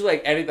like usually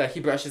like anything, he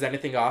brushes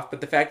anything off, but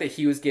the fact that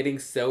he was getting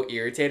so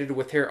irritated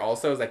with her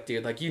also was like,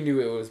 dude, like, you knew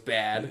it was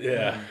bad.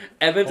 Yeah.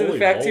 And then to the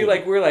fact too,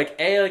 like, we're like,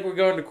 hey, like, we're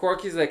going to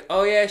Corky's, like,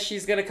 oh yeah,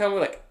 she's gonna come.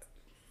 We're like,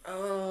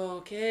 oh,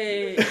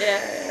 okay,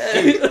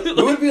 yeah. Dude,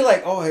 we would be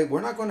like, oh, hey,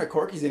 we're not going to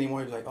Corky's anymore.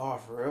 He'd be like, oh,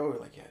 for real? We're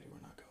like, yeah, dude,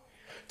 we're not going.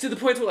 To the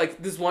point where,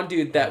 like, this one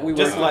dude that we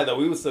just like though,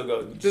 we would still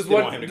go. This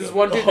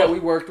one dude that we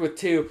worked with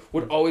too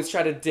would always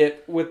try to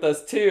dip with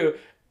us too.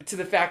 To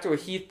the fact where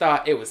he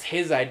thought it was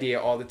his idea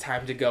all the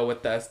time to go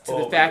with us.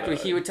 To the fact where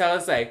he would tell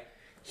us like,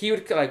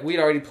 we'd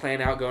already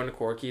planned out going to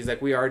Corky's.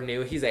 Like, we already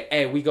knew. He's like,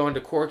 hey, we going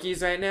to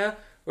Corky's right now?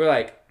 We're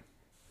like,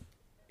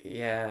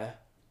 yeah.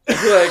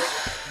 We're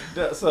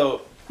like,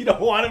 so. You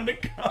don't want him to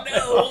come.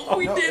 No,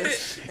 we didn't.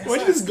 Why don't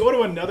you just go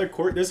to another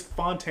court? There's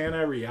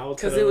Fontana, Rialto.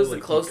 Because it was like,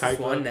 the closest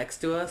Kaiko. one next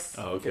to us.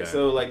 Oh, okay.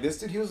 So, like, this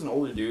dude, he was an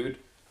older dude.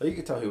 Like, you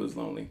could tell he was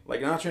lonely.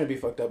 Like, not trying to be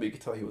fucked up, but you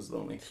could tell he was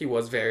lonely. He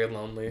was very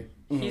lonely.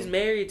 Mm-hmm. He's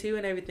married too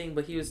and everything,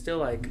 but he was still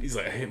like... He's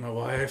like, I hate my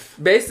wife.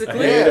 Basically.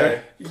 I hate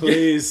her.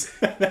 Please.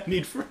 I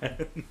need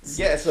friends.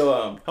 Yeah,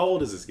 so... How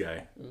old is this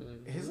guy?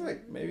 He's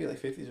like, maybe like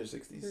 50s or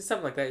 60s.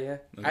 Something like that, yeah.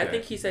 Okay. I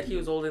think he said he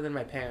was older than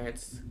my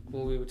parents.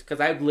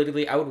 Because I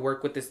would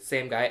work with this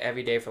same guy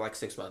every day for like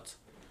 6 months.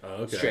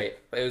 Oh, okay. Straight.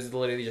 It was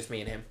literally just me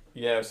and him.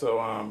 Yeah,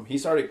 so he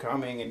started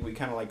coming and we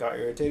kind of like got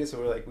irritated, so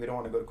we're like, we don't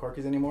want to go to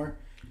Corky's anymore.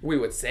 We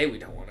would say we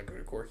don't want to go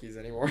to Corky's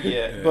anymore.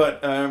 Yeah,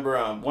 but I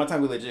remember one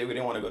time we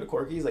didn't want to go to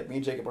Corky's. Like, me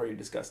and Jacob already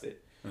discussed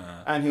it.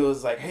 And he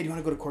was like, hey, do you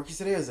want to go to Corky's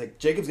today? I was like,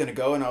 Jacob's going to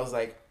go. And I was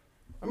like,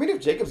 I mean,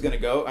 if Jacob's going to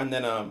go. And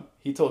then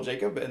he told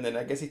Jacob. And then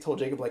I guess he told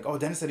Jacob, like, oh,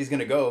 Dennis said he's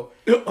going to go.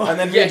 And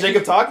then me and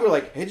Jacob talked. We're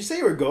like, hey, did you say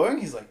you were going?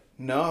 He's like,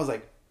 no. I was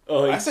like,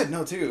 I said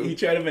no, too. He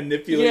tried to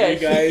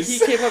manipulate you guys.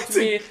 He came up to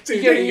me.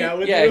 to hang out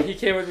with you. He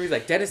came up to me. He's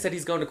like, Dennis said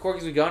he's going to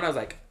Corky's. We go. And I was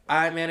like, all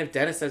right, man, if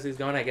Dennis says he's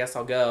going, I guess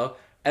I'll go.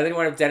 And then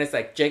one of Dennis,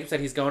 like, Jacob said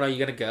he's going, are you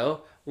going to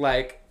go?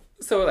 Like,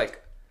 so we're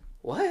like,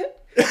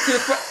 what?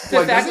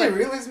 Like, doesn't he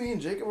realize me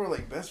and Jacob were,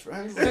 like, best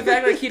friends? The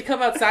fact, like, he'd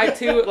come outside,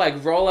 too,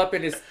 like, roll up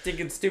in his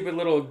stinking stupid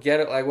little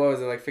like, what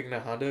was it, like, freaking a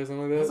Honda or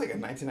something like that? It was like a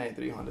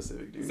 1993 Honda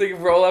Civic, dude. So he could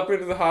roll up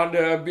into the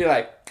Honda and be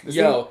like,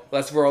 yo,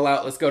 let's roll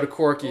out, let's go to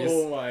Corky's.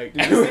 Oh, my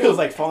God. This thing was,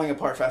 like, falling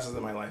apart faster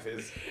than my life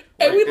is.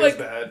 And we'd, it was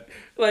bad.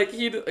 Like,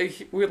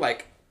 we'd,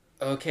 like,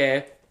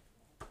 okay.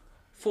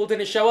 Fool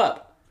didn't show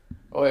up.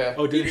 Oh, yeah.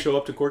 Oh, did he show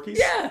up to Corky's?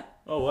 Yeah.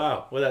 Oh,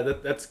 wow. Well,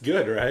 that's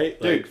good, right?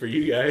 Dude. Like, for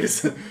you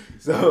guys.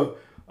 So,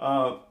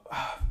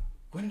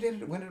 when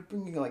did it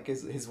bring, like,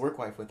 his work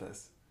wife with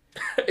us?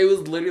 It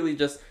was literally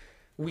just,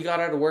 we got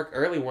out of work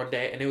early one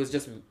day, and it was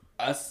just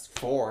us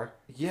four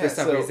for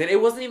some reason.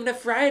 It wasn't even a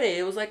Friday.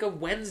 It was like a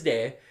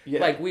Wednesday. Yeah.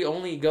 Like, we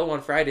only go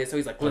on Friday, so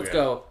he's like, let's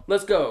go.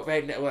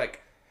 Right now,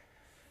 like,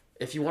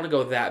 if you want to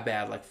go that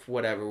bad, like,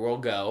 whatever, we'll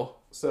go.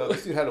 So,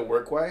 this dude had a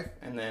work wife,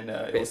 and then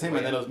it was him,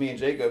 and then it was me and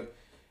Jacob.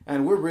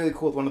 And we're really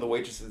cool with one of the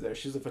waitresses there.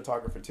 She's a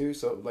photographer too,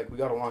 so like we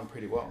got along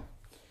pretty well.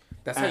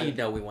 That's how you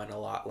know we went a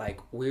lot. Like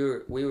we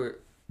were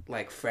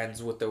like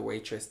friends with the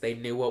waitress. They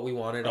knew what we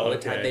wanted all the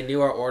time. Okay. They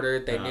knew our order.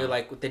 They knew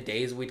like the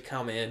days we'd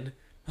come in.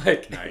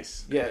 Like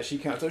Nice. Yeah, she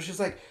comes. So she's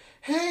like,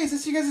 "Hey, is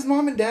this you guys'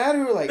 mom and dad?"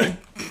 And we're like,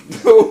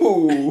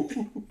 "No."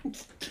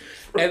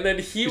 And then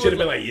he You would should have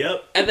been like,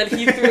 "Yep." and then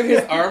he threw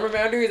his arm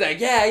around her. He's like,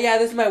 "Yeah,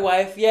 this is my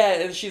wife.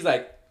 Yeah," and she's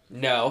like,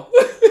 "No."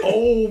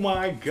 Oh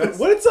my god.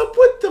 What's up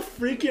with the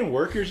freaking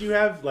workers you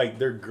have? Like,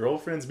 their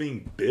girlfriends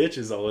being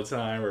bitches all the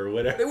time or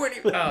whatever. They weren't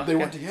even. They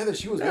weren't together.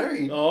 She was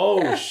married.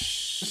 Oh,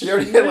 She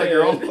already had like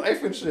her own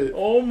life and shit.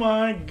 Oh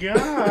my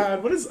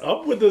god. What is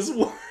up with this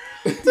world?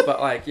 But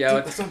like, yo,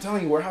 Dude, that's what I'm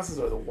telling you. Warehouses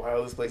are the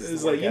wildest places.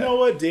 It's to like, work you at. know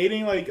what?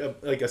 Dating like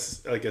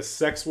a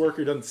sex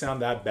worker doesn't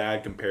sound that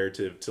bad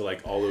comparative to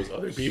like all those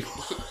other people.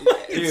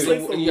 It's like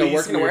the least working in a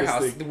weirdest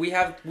warehouse.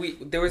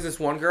 thing. There was this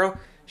one girl.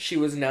 She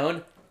was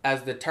known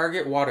as the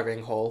Target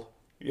watering hole.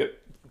 Yep.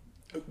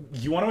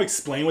 You want to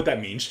explain what that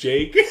means,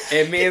 Jake?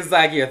 It means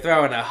like you're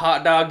throwing a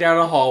hot dog down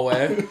a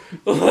hallway.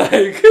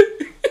 Like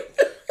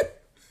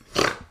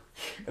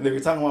And if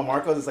you're talking about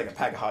Marcos, it's like a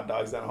pack of hot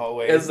dogs down the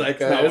hallway. it's like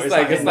not- it's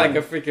not hitting like a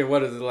nothing. freaking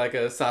what is it, like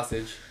a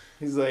sausage.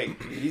 He's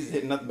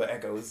hitting nothing but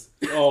echoes.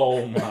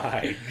 Oh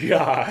my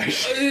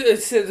gosh.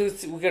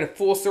 We're gonna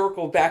full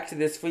circle back to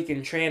this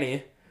freaking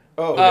tranny.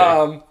 Oh,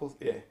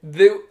 yeah.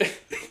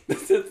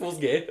 This is full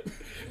gay.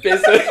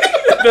 Basically,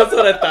 that's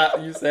what I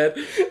thought you said. I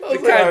was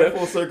Kind like, all right, of.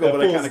 full circle, That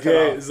but I fool's kind of cut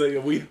gay. off. It's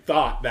like, we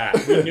thought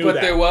that. We knew But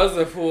that. there was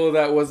a fool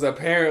that was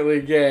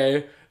apparently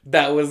gay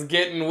that was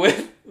getting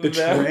with the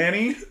them.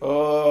 tranny?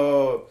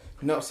 Oh,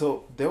 no.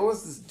 So there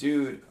was this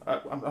dude. I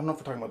don't know if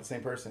we're talking about the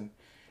same person,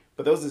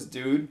 but there was this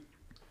dude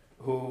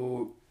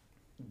who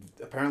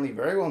apparently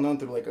very well known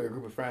through like a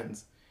group of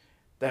friends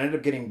that ended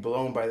up getting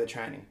blown by the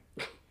tranny.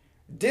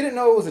 Didn't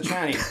know it was a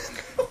tranny.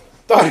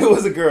 Thought it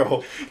was a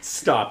girl.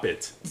 Stop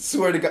it.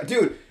 Swear to God.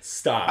 Dude,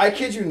 Stop. I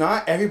kid you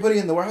not. Everybody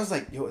in the warehouse was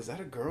like, yo, is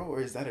that a girl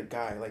or is that a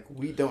guy? Like,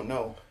 we don't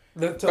know.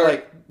 Where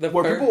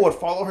people would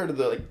follow her to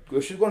the, like,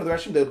 if she was going to the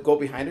restroom, they would go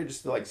behind her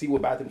just to, like, see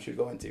what bathroom she would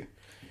go into. And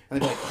they'd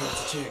be like, oh,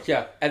 it's a chick.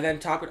 Yeah, and then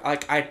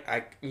like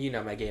I you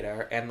know my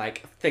gaydar and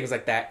like things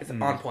like that. It's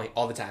on point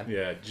all the time.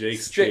 Yeah,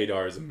 Jake's Straight-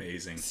 gaydar is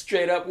amazing.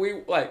 Straight up,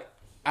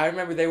 I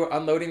remember they were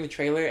unloading the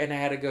trailer and I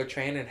had to go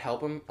train and help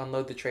them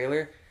unload the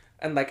trailer.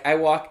 And like I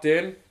walked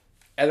in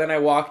and then I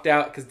walked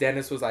out because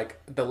Dennis was like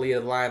the lead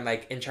of the line,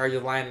 like in charge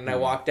of the line. And I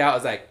walked out, I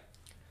was like,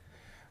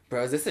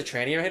 bro, is this a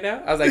tranny right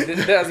now? I was like,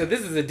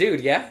 this is a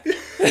dude, yeah?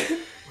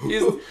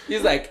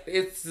 He's like,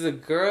 it's a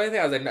girl. I think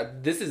I was like, no,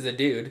 this is a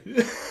dude.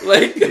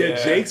 Like, Yeah,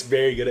 Jake's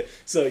very good at.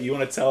 So you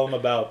want to tell him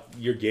about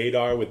your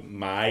gaydar with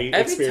my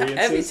experiences?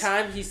 every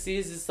time he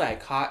sees this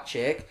like hot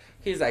chick,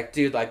 he's like,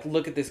 dude, like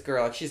look at this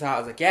girl. Like, she's hot. I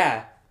was like,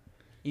 yeah,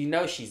 you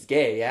know she's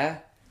gay, yeah?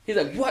 He's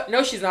like, what?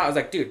 No, she's not. I was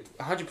like, dude,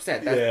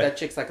 100%. That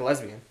chick's like a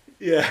lesbian.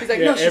 Yeah. He's like,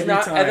 yeah, no, she's every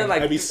not. Time. And then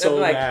like, I'd be so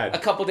mad. a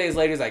couple days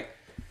later, he's like,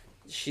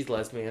 she's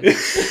lesbian.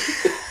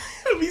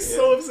 I'd be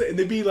so upset. And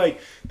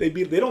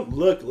they don't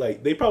look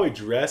like, they probably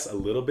dress a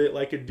little bit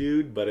like a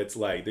dude, but it's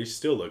like, they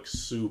still look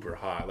super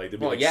hot. Like, they'd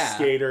be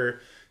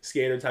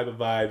skater type of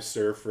vibe,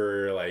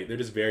 surfer. Like, they're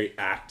just very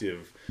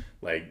active,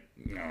 like,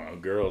 I don't know,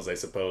 girls, I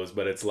suppose.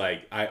 But it's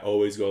like, I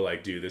always go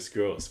like, dude, this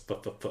girl is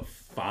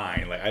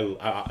fine. Like,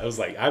 I was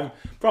like, I'm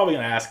probably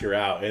going to ask her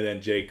out. And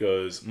then Jake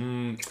goes,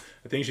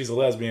 I think she's a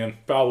lesbian.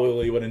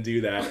 Probably wouldn't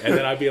do that. And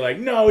then I'd be like,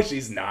 no,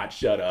 she's not.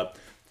 Shut up.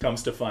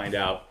 Comes to find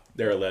out,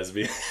 they're a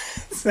lesbian.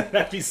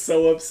 I'd be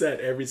so upset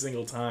every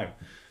single time.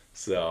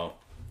 So,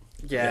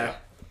 Yeah.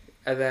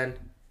 And then,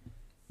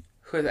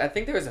 I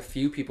think there was a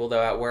few people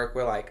though at work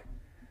were like,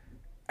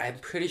 I'm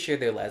pretty sure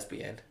they're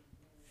lesbian.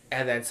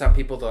 And then some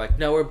people they're like,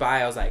 no, we're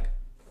bi. I was like,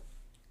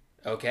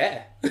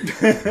 okay.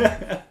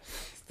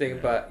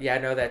 But yeah, I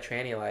know that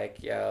tranny,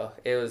 like, yo,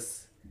 it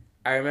was,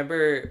 I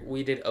remember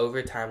we did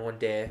overtime one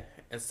day.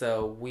 And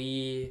so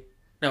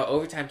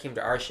overtime came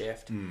to our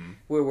shift. We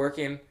were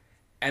working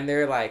and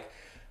they're like,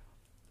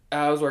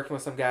 I was working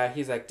with some guy.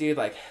 He's like, dude,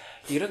 like,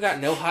 you don't got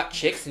no hot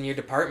chicks in your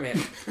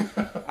department.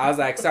 I was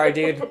like, sorry,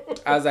 dude.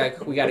 I was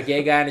like, we got a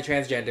gay guy and a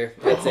transgender.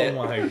 That's it.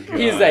 Oh my God.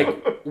 He's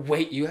like,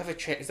 wait, you have a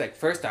trans... He's like,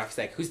 first off, he's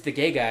like, who's the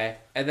gay guy?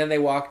 And then they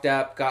walked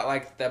up, got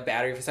like the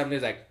battery for something.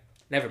 He's like,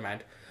 never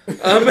mind.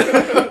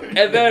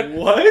 And then...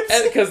 What?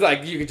 Because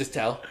like, you could just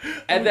tell.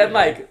 And then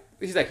like,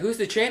 he's like, who's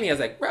the tranny? I was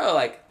like, bro,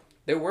 like,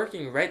 they're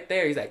working right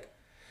there. He's like,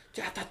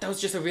 dude, I thought that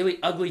was just a really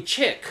ugly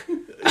chick.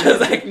 I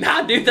was like,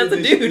 nah, dude, that's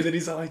a dude. And then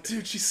he's all like,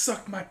 dude, she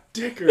sucked my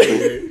dick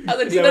earlier. I was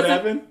like, Is dude, that what that's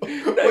happened?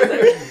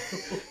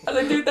 I was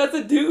like, dude, that's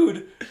a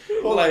dude.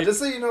 Hold Like- on, just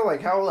so you know,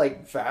 like, how,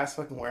 like, fast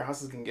fucking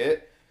warehouses can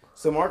get.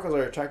 So Marco's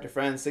our attractive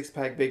friend,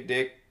 6-pack, big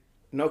dick,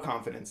 no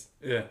confidence.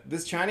 Yeah.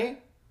 This tranny,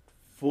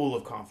 full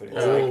of confidence.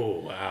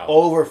 Oh, Like, wow.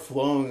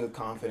 overflowing with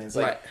confidence.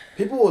 Like, Right.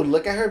 people would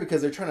look at her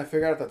because they're trying to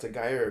figure out if that's a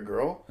guy or a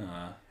girl.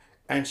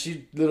 And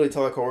she literally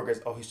tell her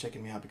coworkers, "Oh, he's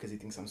checking me out because he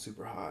thinks I'm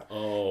super hot."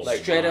 Oh, Like,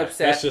 straight my. up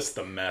set- That's just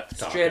the meth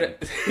talking. Straight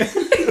up,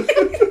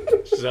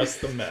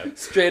 Just the meth.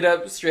 straight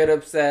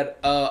up said,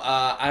 "Oh,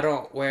 I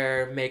don't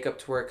wear makeup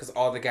to work because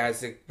all the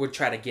guys would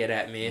try to get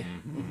at me."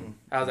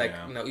 I was like,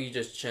 Yeah. "No, you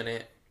just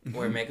shouldn't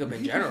wear makeup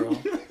in general."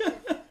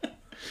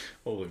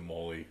 Holy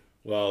moly.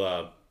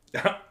 Well,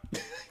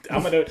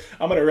 I'm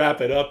gonna wrap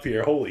it up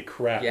here. Holy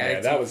crap, Yeah,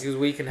 man. That was because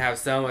we can have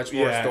so much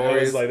more yeah.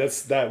 stories. I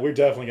was like, we're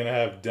definitely gonna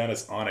have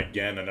Dennis on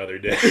again another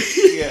day.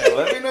 Yeah,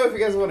 let me know if you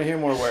guys want to hear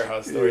more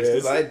warehouse stories,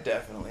 because Yes. I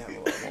definitely have a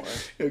lot more.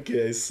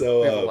 Okay, we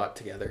so have a lot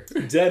together.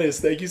 Dennis,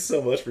 thank you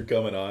so much for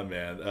coming on,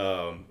 man.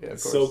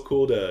 It's so course.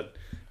 cool to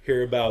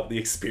hear about the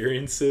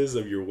experiences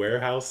of your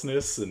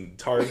warehouseness and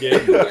Target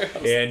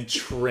and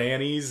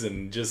trannies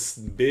and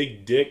just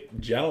big dick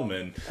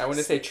gentlemen. I want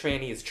to say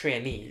tranny is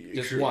tranny.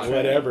 Just one.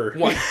 Whatever.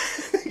 One.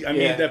 I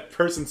mean, Yeah. that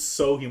person's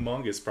so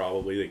humongous,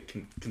 probably they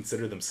can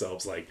consider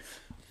themselves like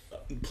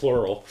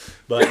plural.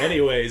 But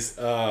anyways,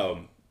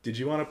 did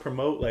you want to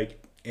promote like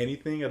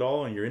anything at all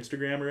on your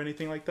Instagram or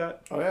anything like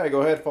that? Oh yeah,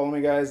 go ahead, follow me,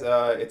 guys.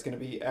 It's gonna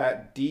be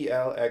at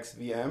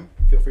DLXVM.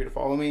 Feel free to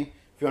follow me.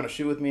 If you want to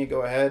shoot with me,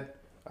 go ahead.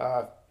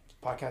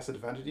 Podcast that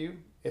offended you.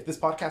 If this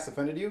podcast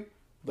offended you,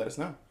 let us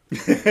know.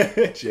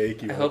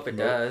 Jake, you I wanna hope it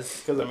promote?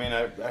 does. Because I mean,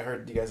 I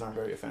heard you guys aren't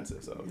very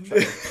offensive, so I'm trying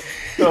to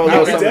throw a little I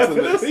would something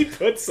to this. definitely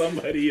put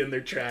somebody in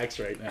their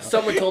tracks right now.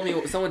 Someone told me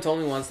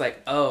once,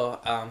 like,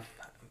 oh,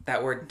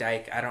 that word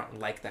dyke, I don't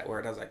like that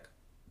word. I was like,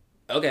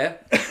 okay.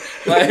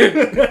 Like,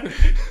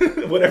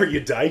 Whatever, you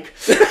dyke.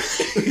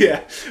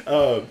 Yeah.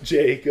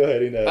 Jake, go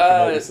ahead and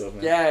promote yourself,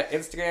 man. yeah,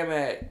 Instagram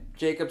at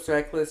Jacobs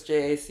Reckless,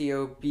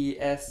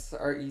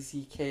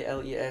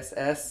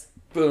 JACOBSRECKLESS.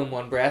 Boom,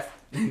 one breath.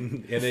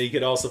 And then you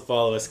can also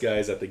follow us,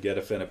 guys, at the Get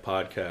Offended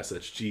Podcast.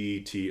 That's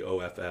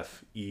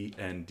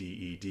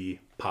GETOFFENDED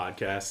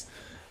Podcast.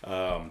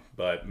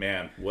 But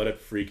man, what a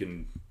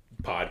freaking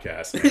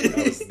podcast,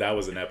 man. That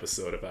was an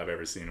episode if I've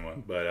ever seen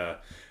one.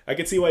 But I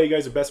can see why you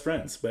guys are best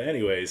friends. But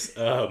anyways,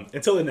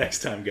 until the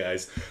next time,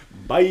 guys.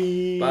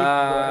 Bye.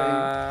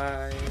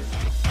 Bye.